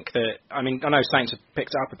don't think that... I mean, I know Saints have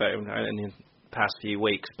picked up a bit in the past few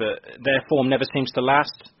weeks, but their form never seems to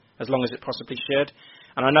last as long as it possibly should.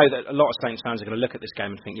 And I know that a lot of Saints fans are going to look at this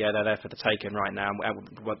game and think, yeah, they're there for the taking right now,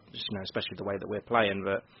 especially the way that we're playing.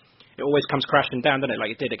 But it always comes crashing down, doesn't it?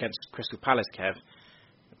 Like it did against Crystal Palace, Kev,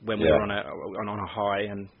 when we were on a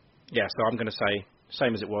high. And yeah, so I'm going to say...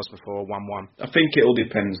 same as it was before, 1-1. I think it all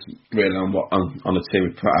depends really on on the team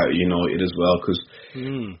we put out at United as well, because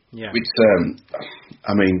it's.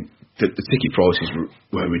 I mean, the ticket prices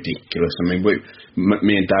were ridiculous. I mean,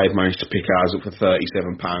 me and Dave managed to pick ours up for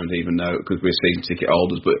 £37, even though because we're season ticket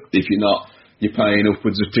holders. But if you're not, you're paying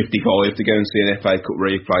upwards of £55 to go and see an FA Cup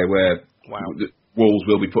replay where Wolves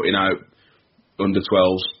will be putting out under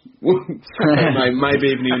 12s. Maybe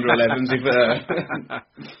even the under 11s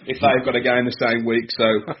if they've got a game the same week. So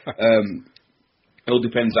it all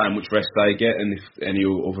depends how much rest they get and if any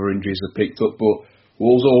other injuries are picked up. But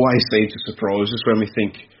Wolves always seem to surprise us when we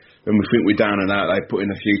think we're down and out. They put in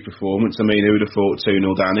a huge performance. I mean, who would have thought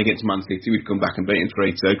 2-0 down against Man City we'd come back and beat them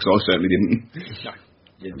 3-2? Because I certainly didn't.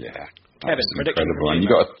 Yeah. Kevin, prediction. You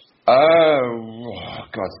got. Oh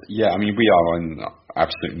God, yeah. I mean, we are on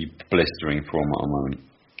absolutely blistering form at the moment,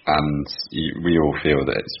 and we all feel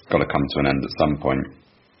that it's got to come to an end at some point.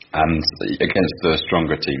 And against the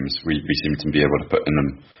stronger teams, we seem to be able to put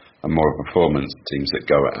in a more performance. Teams that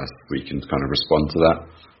go at us, we can kind of respond to that.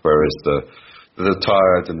 Whereas the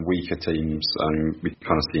tired and weaker teams, we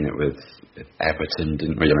kind of seen it with Everton,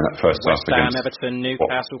 didn't we? I mean, that first half against Everton,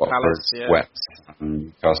 Newcastle, Palace,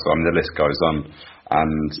 Newcastle. I mean, the list goes on.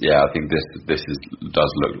 And yeah, I think this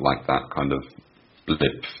does look like that kind of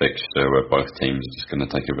blip fixture where both teams are just going to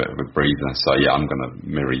take a bit of a breather. So yeah, I'm going to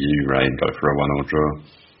mirror you, Ray, and go for a 1-1 draw.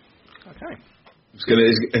 Okay.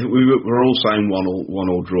 We're all saying one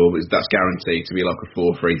all draw, but that's guaranteed to be like a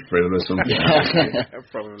 4-3 or something.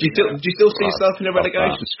 Do you still see yourself in a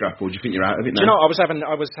relegation scrap, or do you think you're out of it now? Do you know, I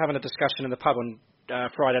was having a discussion in the pub on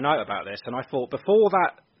Friday night about this, and I thought before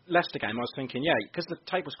that Leicester game, I was thinking, because the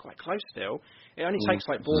table's quite close still. It only takes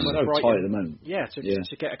like Bournemouth, Brighton,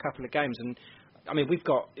 to get a couple of games. And I mean, we've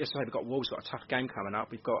got Wolves got a tough game coming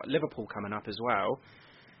up. We've got Liverpool coming up as well.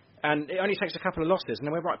 And it only takes a couple of losses, and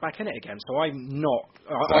then we're right back in it again. So I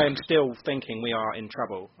am still thinking we are in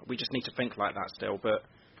trouble. We just need to think like that still, but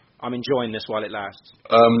I'm enjoying this while it lasts.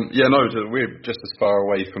 We're just as far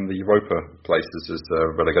away from the Europa places as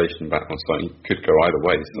the relegation battle, so it could go either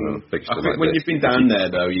way. So I think when you've been down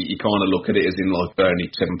there, though, you kind of look at it as in like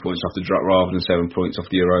Burnley 7 points off the drop rather than 7 points off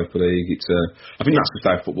the Europa League. It's I think that's just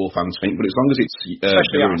how football fans think, but as long as it's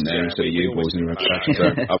you're in there instead of you boys in the red.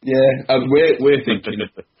 We're thinking.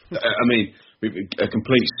 I mean, a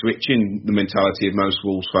complete switch in the mentality of most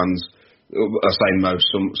Wolves fans. I say most.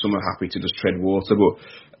 Some are happy to just tread water, but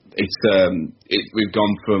we've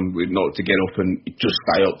gone from not to get up and just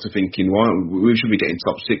stay up to thinking, we should be getting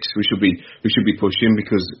top 6. We should be pushing,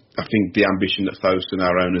 because I think the ambition that Fosu and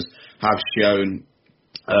our owners have shown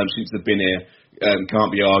since they've been here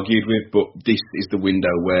can't be argued with. But this is the window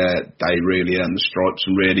where they really earn the stripes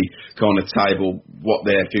and really kind of table what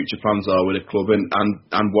their future plans are with the club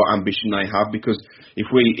and what ambition they have. Because if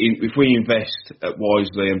we invest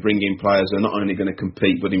wisely and bring in players who are not only going to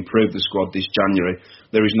compete but improve the squad this January,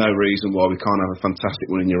 there is no reason why we can't have a fantastic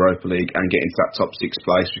one in Europa League and get into that top 6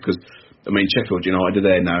 place. Because I mean, Sheffield United are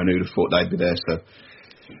there now, and who'd have thought they'd be there? So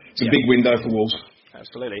it's a big window for Wolves.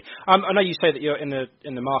 Absolutely. I know you say that you're in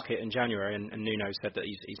the market in January, and Nuno said that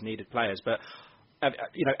he's needed players, but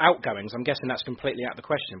outgoings, I'm guessing that's completely out of the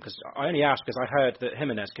question, because I only asked because I heard that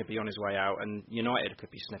Jimenez could be on his way out and United could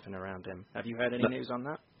be sniffing around him. Have you heard any news on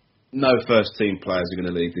that? No first team players are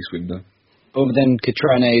going to leave this window. Other than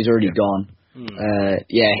Catrone is already gone.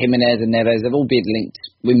 Jimenez and Neves, they've all been linked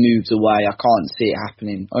with moves away. I can't see it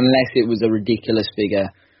happening unless it was a ridiculous figure,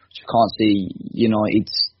 which I can't see United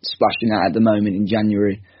splashing that at the moment in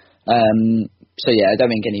January. I don't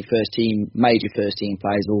think any major first team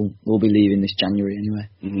players will be leaving this January anyway.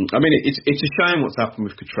 I mean, it's a shame what's happened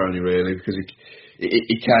with Catrone, really, because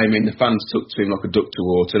he came in, the fans took to him like a duck to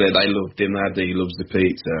water. They loved him. He loves the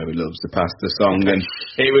pizza, he loves the pasta song, and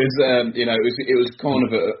it was it was kind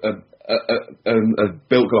of a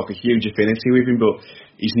built like a huge affinity with him, but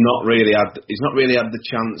he's not really had the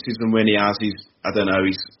chances, and when he has, he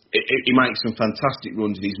makes some fantastic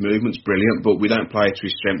runs and his movement's brilliant, but we don't play to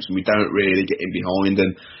his strengths and we don't really get him behind.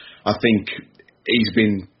 And I think he's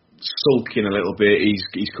been sulking a little bit.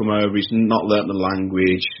 He's come over, he's not learnt the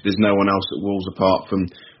language. There's no one else at Wolves apart from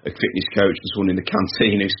a fitness coach that's one in the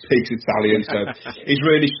canteen who speaks Italian, so he's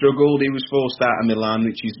really struggled. He was forced out of Milan,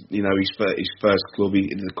 which is his first club,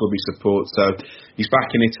 the club he supports. So he's back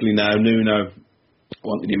in Italy now. Nuno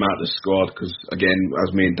wanted him out of the squad because, again, as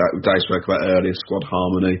me and Dave spoke about earlier, squad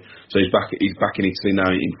harmony. So he's back in Italy now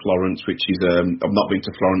in Florence, which is I've not been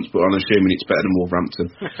to Florence, but I'm assuming it's better than Wolverhampton.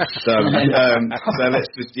 So let's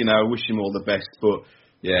just wish him all the best. But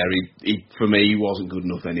yeah, he for me, he wasn't good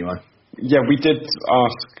enough anyway. Yeah, we did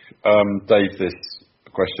ask Dave this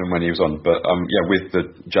question when he was on, but with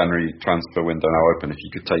the January transfer window now open, if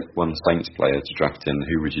you could take one Saints player to draft in,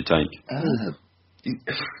 who would you take?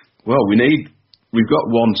 Well, we've got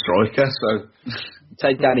one striker, so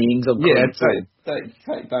take Danny Ings on current form.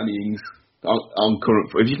 Take Danny Ings on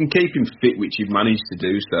current form. If you can keep him fit, which you've managed to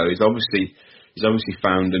do so, he's obviously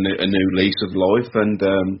found a new lease of life,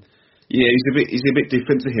 and he's a bit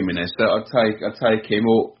different to Jimenez. So I'd take him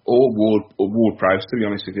or Ward-Prowse, to be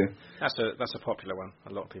honest with you. That's a popular one.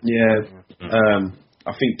 A lot of people. Yeah.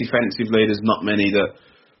 I think defensively, there's not many that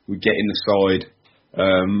would get in the side.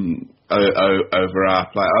 Over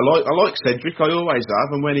our play. I like Cedric, I always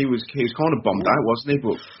have, and when he was kind of bombed out, wasn't he?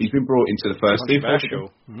 But he's been brought into the first team.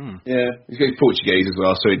 Yeah, he's Portuguese as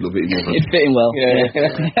well, so he'd love it more. He'd fit in well. Yeah.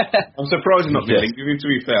 I'm surprised he's not been linked with him, to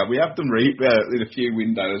be fair. We have done in a few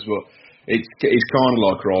windows, but it's kind of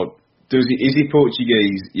like, right, is he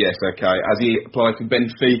Portuguese? Yes, okay. Has he applied for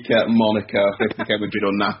Benfica, Monaco, Atletico Madrid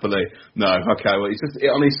or Napoli? No, okay. Well,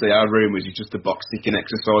 honestly, our rumours is just a box-ticking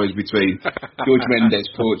exercise between George Mendes,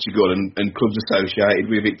 Portugal, and clubs associated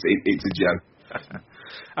with it. It's a joke.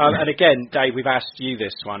 And again, Dave, we've asked you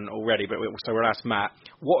this one already, but we'll ask Matt.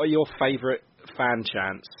 What are your favourite fan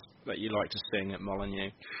chants that you like to sing at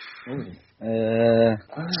Molineux?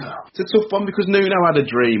 It's a tough one because Nuno Had a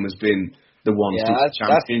Dream has been the one since the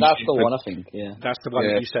championship. That's the one, I think. Yeah, that's the one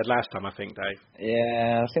that you said last time, I think, Dave.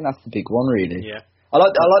 Yeah, I think that's the big one, really. Yeah, I like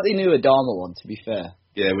the new Adama one. To be fair,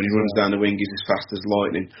 Yeah, when he runs down the wing, he's as fast as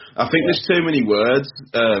lightning. I think there's too many words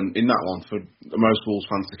in that one for most Wolves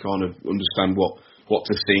fans to kind of understand what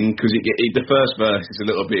to sing, because the first verse is a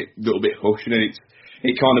little bit hush, and then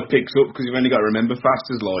it kind of picks up because you've only got to remember fast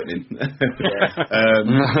as lightning. I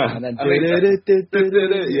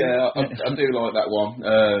do like that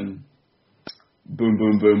one. Boom,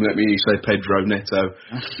 boom, boom. Let me say Pedro Neto.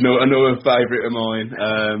 No, another favourite of mine.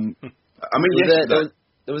 I mean,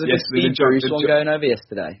 there was a good Steve Bruce one going over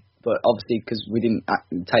yesterday, but obviously because we didn't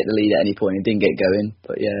take the lead at any point, it didn't get going.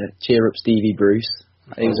 But yeah, cheer up Stevie Bruce.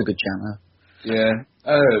 It was a good chant though. Yeah.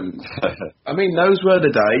 I mean, those were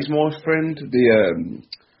the days, my friend.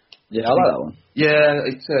 Yeah, I like that one. Yeah,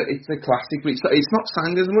 it's a classic, but it's not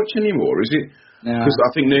sang as much anymore, is it? Because I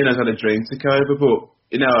think Nuno's had a dream to cover, but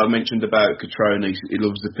you know, I mentioned about Catrone. He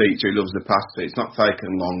loves the pizza, he loves the pasta. It's not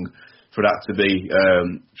taken long for that to be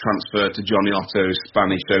transferred to Johnny Otto's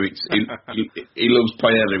Spanish. So he loves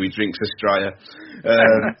paella, he drinks Estrella.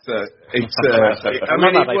 I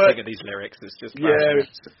mean, how they figure these lyrics. It's just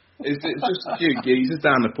it's just a few geezers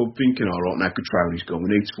down the pub thinking, all right, now Catrone's gone,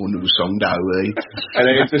 we need to find another song, don't we? And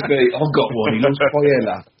then it's just like, I've got one, he loves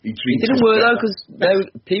paella. It didn't work though, because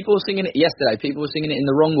people were singing it yesterday. People were singing it in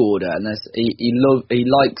the wrong order, and he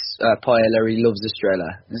likes paella, he loves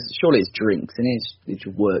Estrella. Surely it's drinks, and it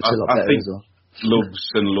works a lot better as well. Loves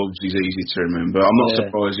is easy to remember. I'm not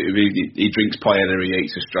surprised if he drinks paella, he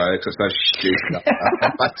eats Estrella, because that's so stupid.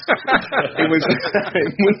 it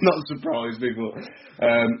would not surprise me, but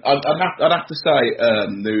I'd have to say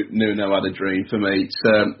Nuno had a dream for me.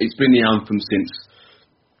 It's been the anthem since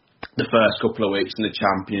the first couple of weeks in the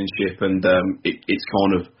Championship, and it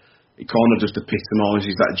kind of just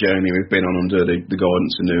epitomises that journey we've been on under the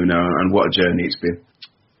guidance of Nuno, and what a journey it's been.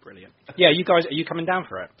 Yeah, you guys, are you coming down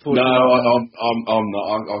for it? No, I'm not.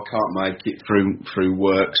 I can't make it through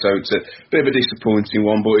work, so it's a bit of a disappointing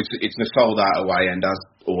one. But it's a sold out away end, as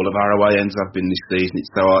all of our away ends have been this season.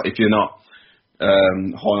 So if you're not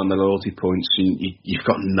high on the loyalty points, you've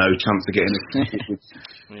got no chance of getting a ticket.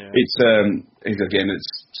 It's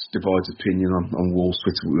divides opinion on Wolves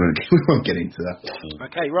Twitter. We won't get into that.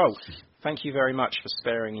 Okay, Roll. Thank you very much for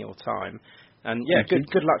sparing your time. And yeah,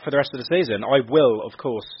 good luck for the rest of the season. I will, of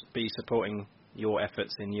course, be supporting your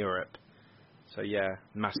efforts in Europe. So yeah,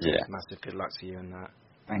 massive good luck to you in that.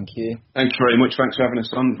 Thank you. Thanks very much. Thanks for having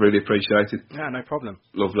us on. Really appreciate it. Yeah, no problem.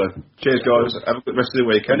 Lovely. Cheers, guys. Have a good rest of the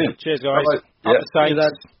weekend. Cheers, guys. Bye-bye. Up the Saints.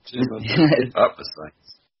 Cheers. Up the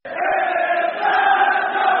Saints.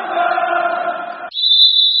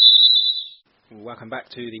 Welcome back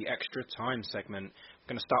to the extra time segment. I'm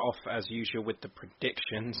going to start off as usual with the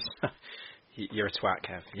predictions. You're a twat,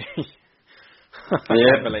 Kev.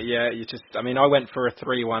 I went for a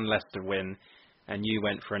 3-1 Leicester win, and you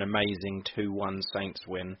went for an amazing 2-1 Saints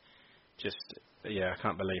win. I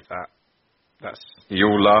can't believe that. You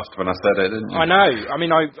all laughed when I said it, didn't you? I know. I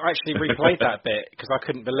mean, I actually replayed that bit because I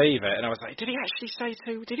couldn't believe it, and I was like, did he actually say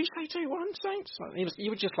 2? Did he say 2-1 Saints? You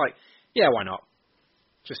were just like, yeah, why not?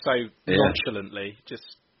 Just so nonchalantly,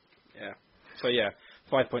 So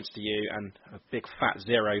 5 points to you and a big fat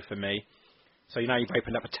 0 for me. So now you've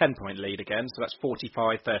opened up a 10-point lead again, so that's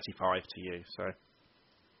 45-35 to you. So,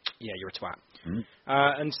 yeah, you're a twat.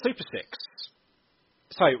 And Super 6.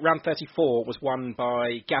 So, round 34 was won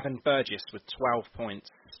by Gavin Burgess with 12 points.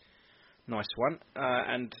 Nice one.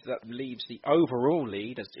 And that leaves the overall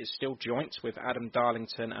lead, as is still joint, with Adam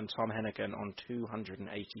Darlington and Tom Hennigan on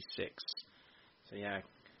 286. So, yeah,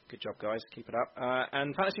 good job, guys. Keep it up.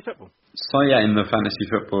 And fantasy football. So, yeah, in the fantasy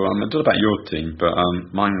football, I don't know about your team, but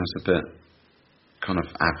mine was a bit kind of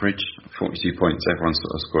average, 42 points. Everyone's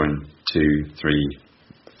sort of scoring 2, 3,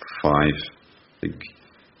 5. I think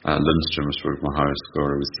Lundstrom was probably my highest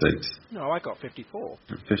scorer with 6. No, I got 54.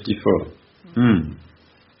 54?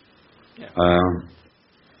 Yeah.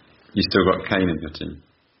 You still got Kane in your team?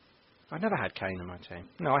 I never had Kane in my team.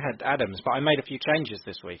 No, I had Adams, but I made a few changes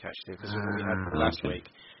this week, actually, because of what we had last week.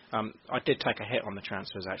 I did take a hit on the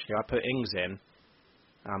transfers, actually. I put Ings in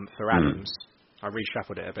for Adams. I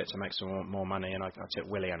reshuffled it a bit to make some more money, and I took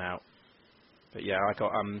Willian out. But yeah,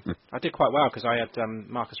 I did quite well because I had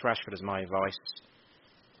Marcus Rashford as my vice,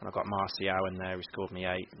 and I got Martial in there, who scored me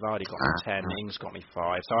 8. Vardy got me 10. Ings got me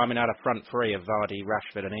 5. So I'm in out a front three of Vardy,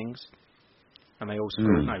 Rashford, and Ings, and they all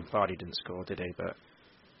scored. No, Vardy didn't score, did he? But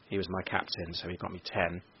he was my captain, so he got me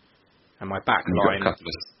 10. And my back line. You got a couple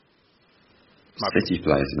of City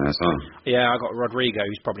players in there as well. Yeah, I got Rodrigo,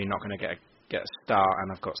 who's probably not going to get a start,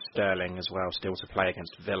 and I've got Sterling as well still to play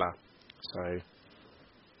against Villa. So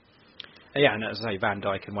yeah, and as I say, Van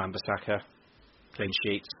Dijk and Wan-Bissaka clean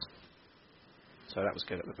sheets, so that was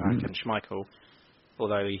good at the back. And Schmeichel,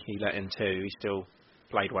 although he let in 2, he still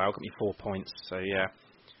played well, got me 4 points. So yeah,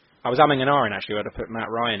 I was umming and ahhing actually whether to put Matt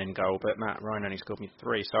Ryan in goal, but Matt Ryan only scored me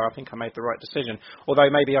 3, so I think I made the right decision. Although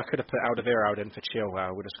maybe I could have put Alderweireld in for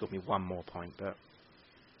Chilwell, would have scored me 1 more point. But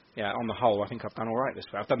yeah, on the whole, I think I've done all right this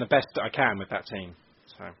way. I've done the best that I can with that team.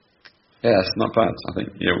 So yeah, it's not bad. I think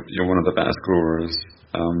you're one of the better scorers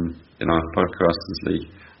in our podcasters league.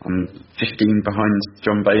 I'm 15 behind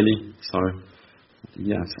John Bailey, so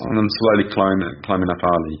yes, I'm slowly climbing up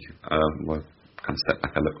our league. Well, kind of step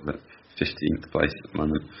back a little bit, 15th place at the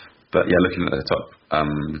moment. But yeah, looking at the top,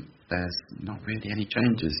 there's not really any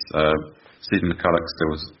changes. Stephen McCulloch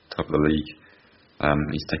still is top of the league.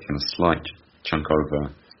 He's taken a slight chunk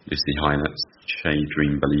over Lucy Hynett, Shea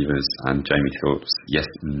Dream Believers, and Jamie Phillips. Yes,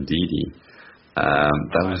 indeedy.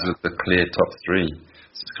 Those are the clear top 3.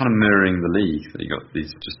 So it's kind of mirroring the league. So you got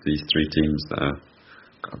these 3 teams that have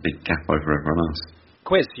got a big gap over everyone else.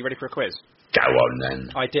 Quiz. You ready for a quiz? Go on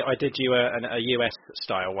then. I did you a US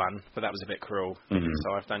style one, but that was a bit cruel.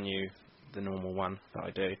 So I've done you the normal one that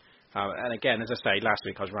I do. And again, as I say, last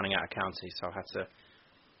week I was running out of counties, so I had to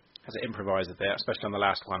improvise a bit, especially on the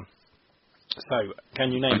last one. So,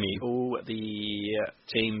 can you name me all the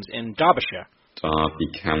teams in Derbyshire?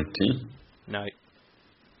 Derby County. No.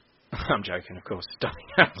 I'm joking, of course. Derby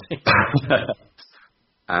County.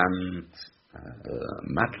 And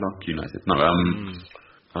Matlock United. No,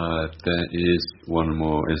 there is one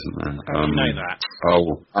more, isn't there? How do you know that?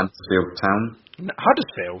 Oh, Mansfield Town. No,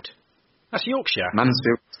 Huddersfield? That's Yorkshire.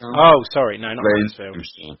 Mansfield Town. Oh, sorry, no, not Mansfield.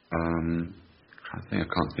 I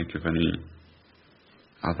can't think of any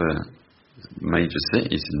other major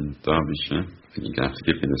cities in Derbyshire. I think you're going to have to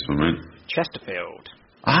give me this one, mate. Chesterfield.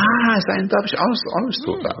 Is that in Derbyshire? I always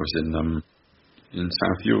thought that was in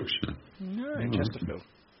South Yorkshire. No, Chesterfield.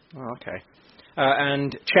 Oh, okay.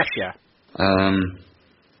 And Cheshire.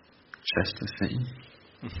 Chester City.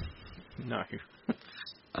 No.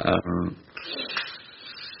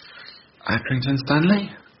 Accrington Stanley.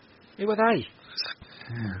 Who are they?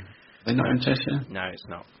 Yeah. They're not in Cheshire? No, it's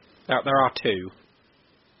not. There are 2.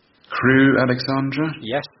 Crewe Alexandra?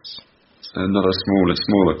 Yes. Not a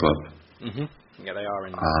smaller club. Yeah, they are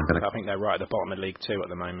in. I think they're right at the bottom of League 2 at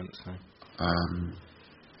the moment. So.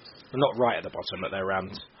 Well, not right at the bottom, but they're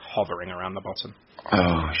hovering around the bottom.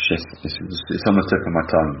 Oh shit! It's on the tip of my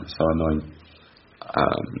tongue. It's so annoying.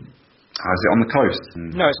 Is it on the coast?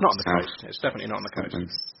 No, it's not on the coast. It's definitely not on the coast.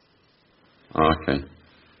 Oh, okay.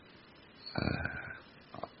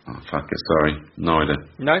 Fuck it. Sorry, no idea.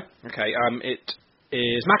 No. Okay. It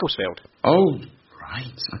is Macclesfield. Oh,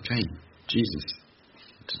 right. Okay. Jesus. I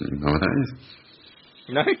didn't even know what that is.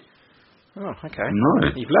 No? Oh, okay. No.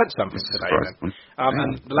 You've learnt something today then.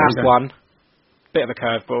 And the last one, bit of a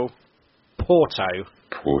curveball, Porto.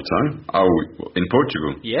 Porto? Oh, in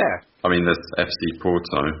Portugal? Yeah. I mean, there's FC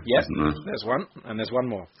Porto, isn't there? There's one, and there's one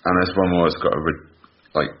more. And there's one more that's got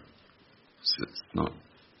it's not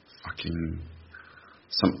fucking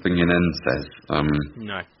something in N says.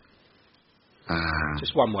 No.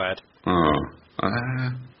 Just one word.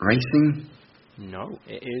 Racing? No,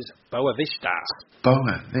 it is Boa Vista.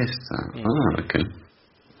 Boa Vista. Yeah. Okay.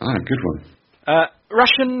 Good one.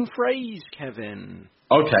 Russian phrase, Kevin.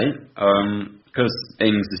 Okay. Because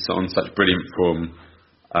Ings is on such brilliant form,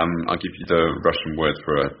 I'll give you the Russian word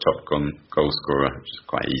for a top goal scorer, which is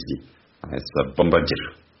quite easy. It's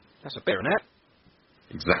Bombardier. That's a bit, isn't it?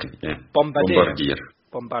 Exactly, yeah. Bombardier.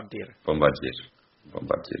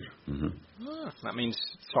 That means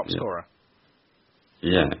top scorer.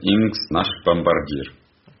 Yeah, Ings nasz Bombardier.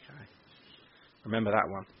 Okay. Remember that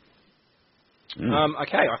one.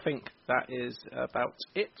 Okay, I think that is about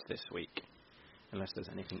it this week. Unless there's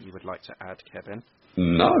anything you would like to add, Kevin.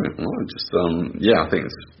 No, just I think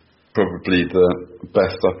it's probably the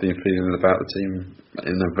best I've been feeling about the team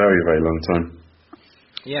in a very, very long time.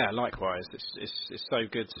 Yeah, likewise. It's so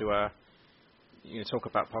good to talk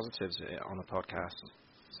about positives on the podcast.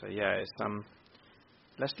 So yeah, it's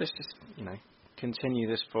let's just continue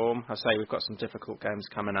this form. I say we've got some difficult games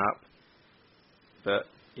coming up, but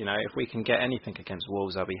if we can get anything against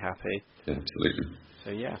Wolves, I'll be happy. Yeah, absolutely.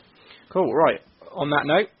 So yeah, cool. Right. On that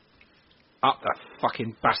note, up that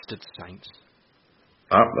fucking bastard Saints.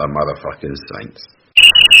 Up the motherfucking Saints.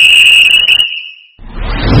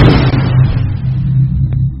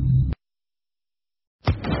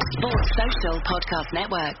 Sports Social Podcast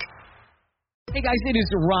Network. Hey guys, it is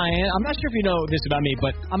Ryan. I'm not sure if you know this about me,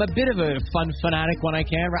 but I'm a bit of a fun fanatic when I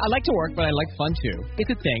can. I like to work, but I like fun too. It's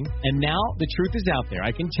a thing. And now the truth is out there.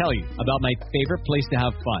 I can tell you about my favorite place to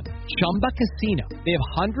have fun. Chumba Casino. They have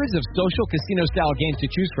hundreds of social casino style games to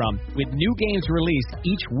choose from with new games released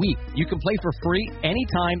each week. You can play for free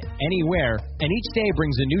anytime, anywhere. And each day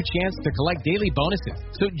brings a new chance to collect daily bonuses.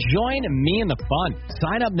 So join me in the fun.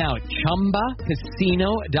 Sign up now at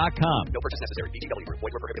ChumbaCasino.com. No purchase necessary. VGW Group.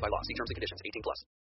 Void where prohibited by law. See terms and conditions. 18+.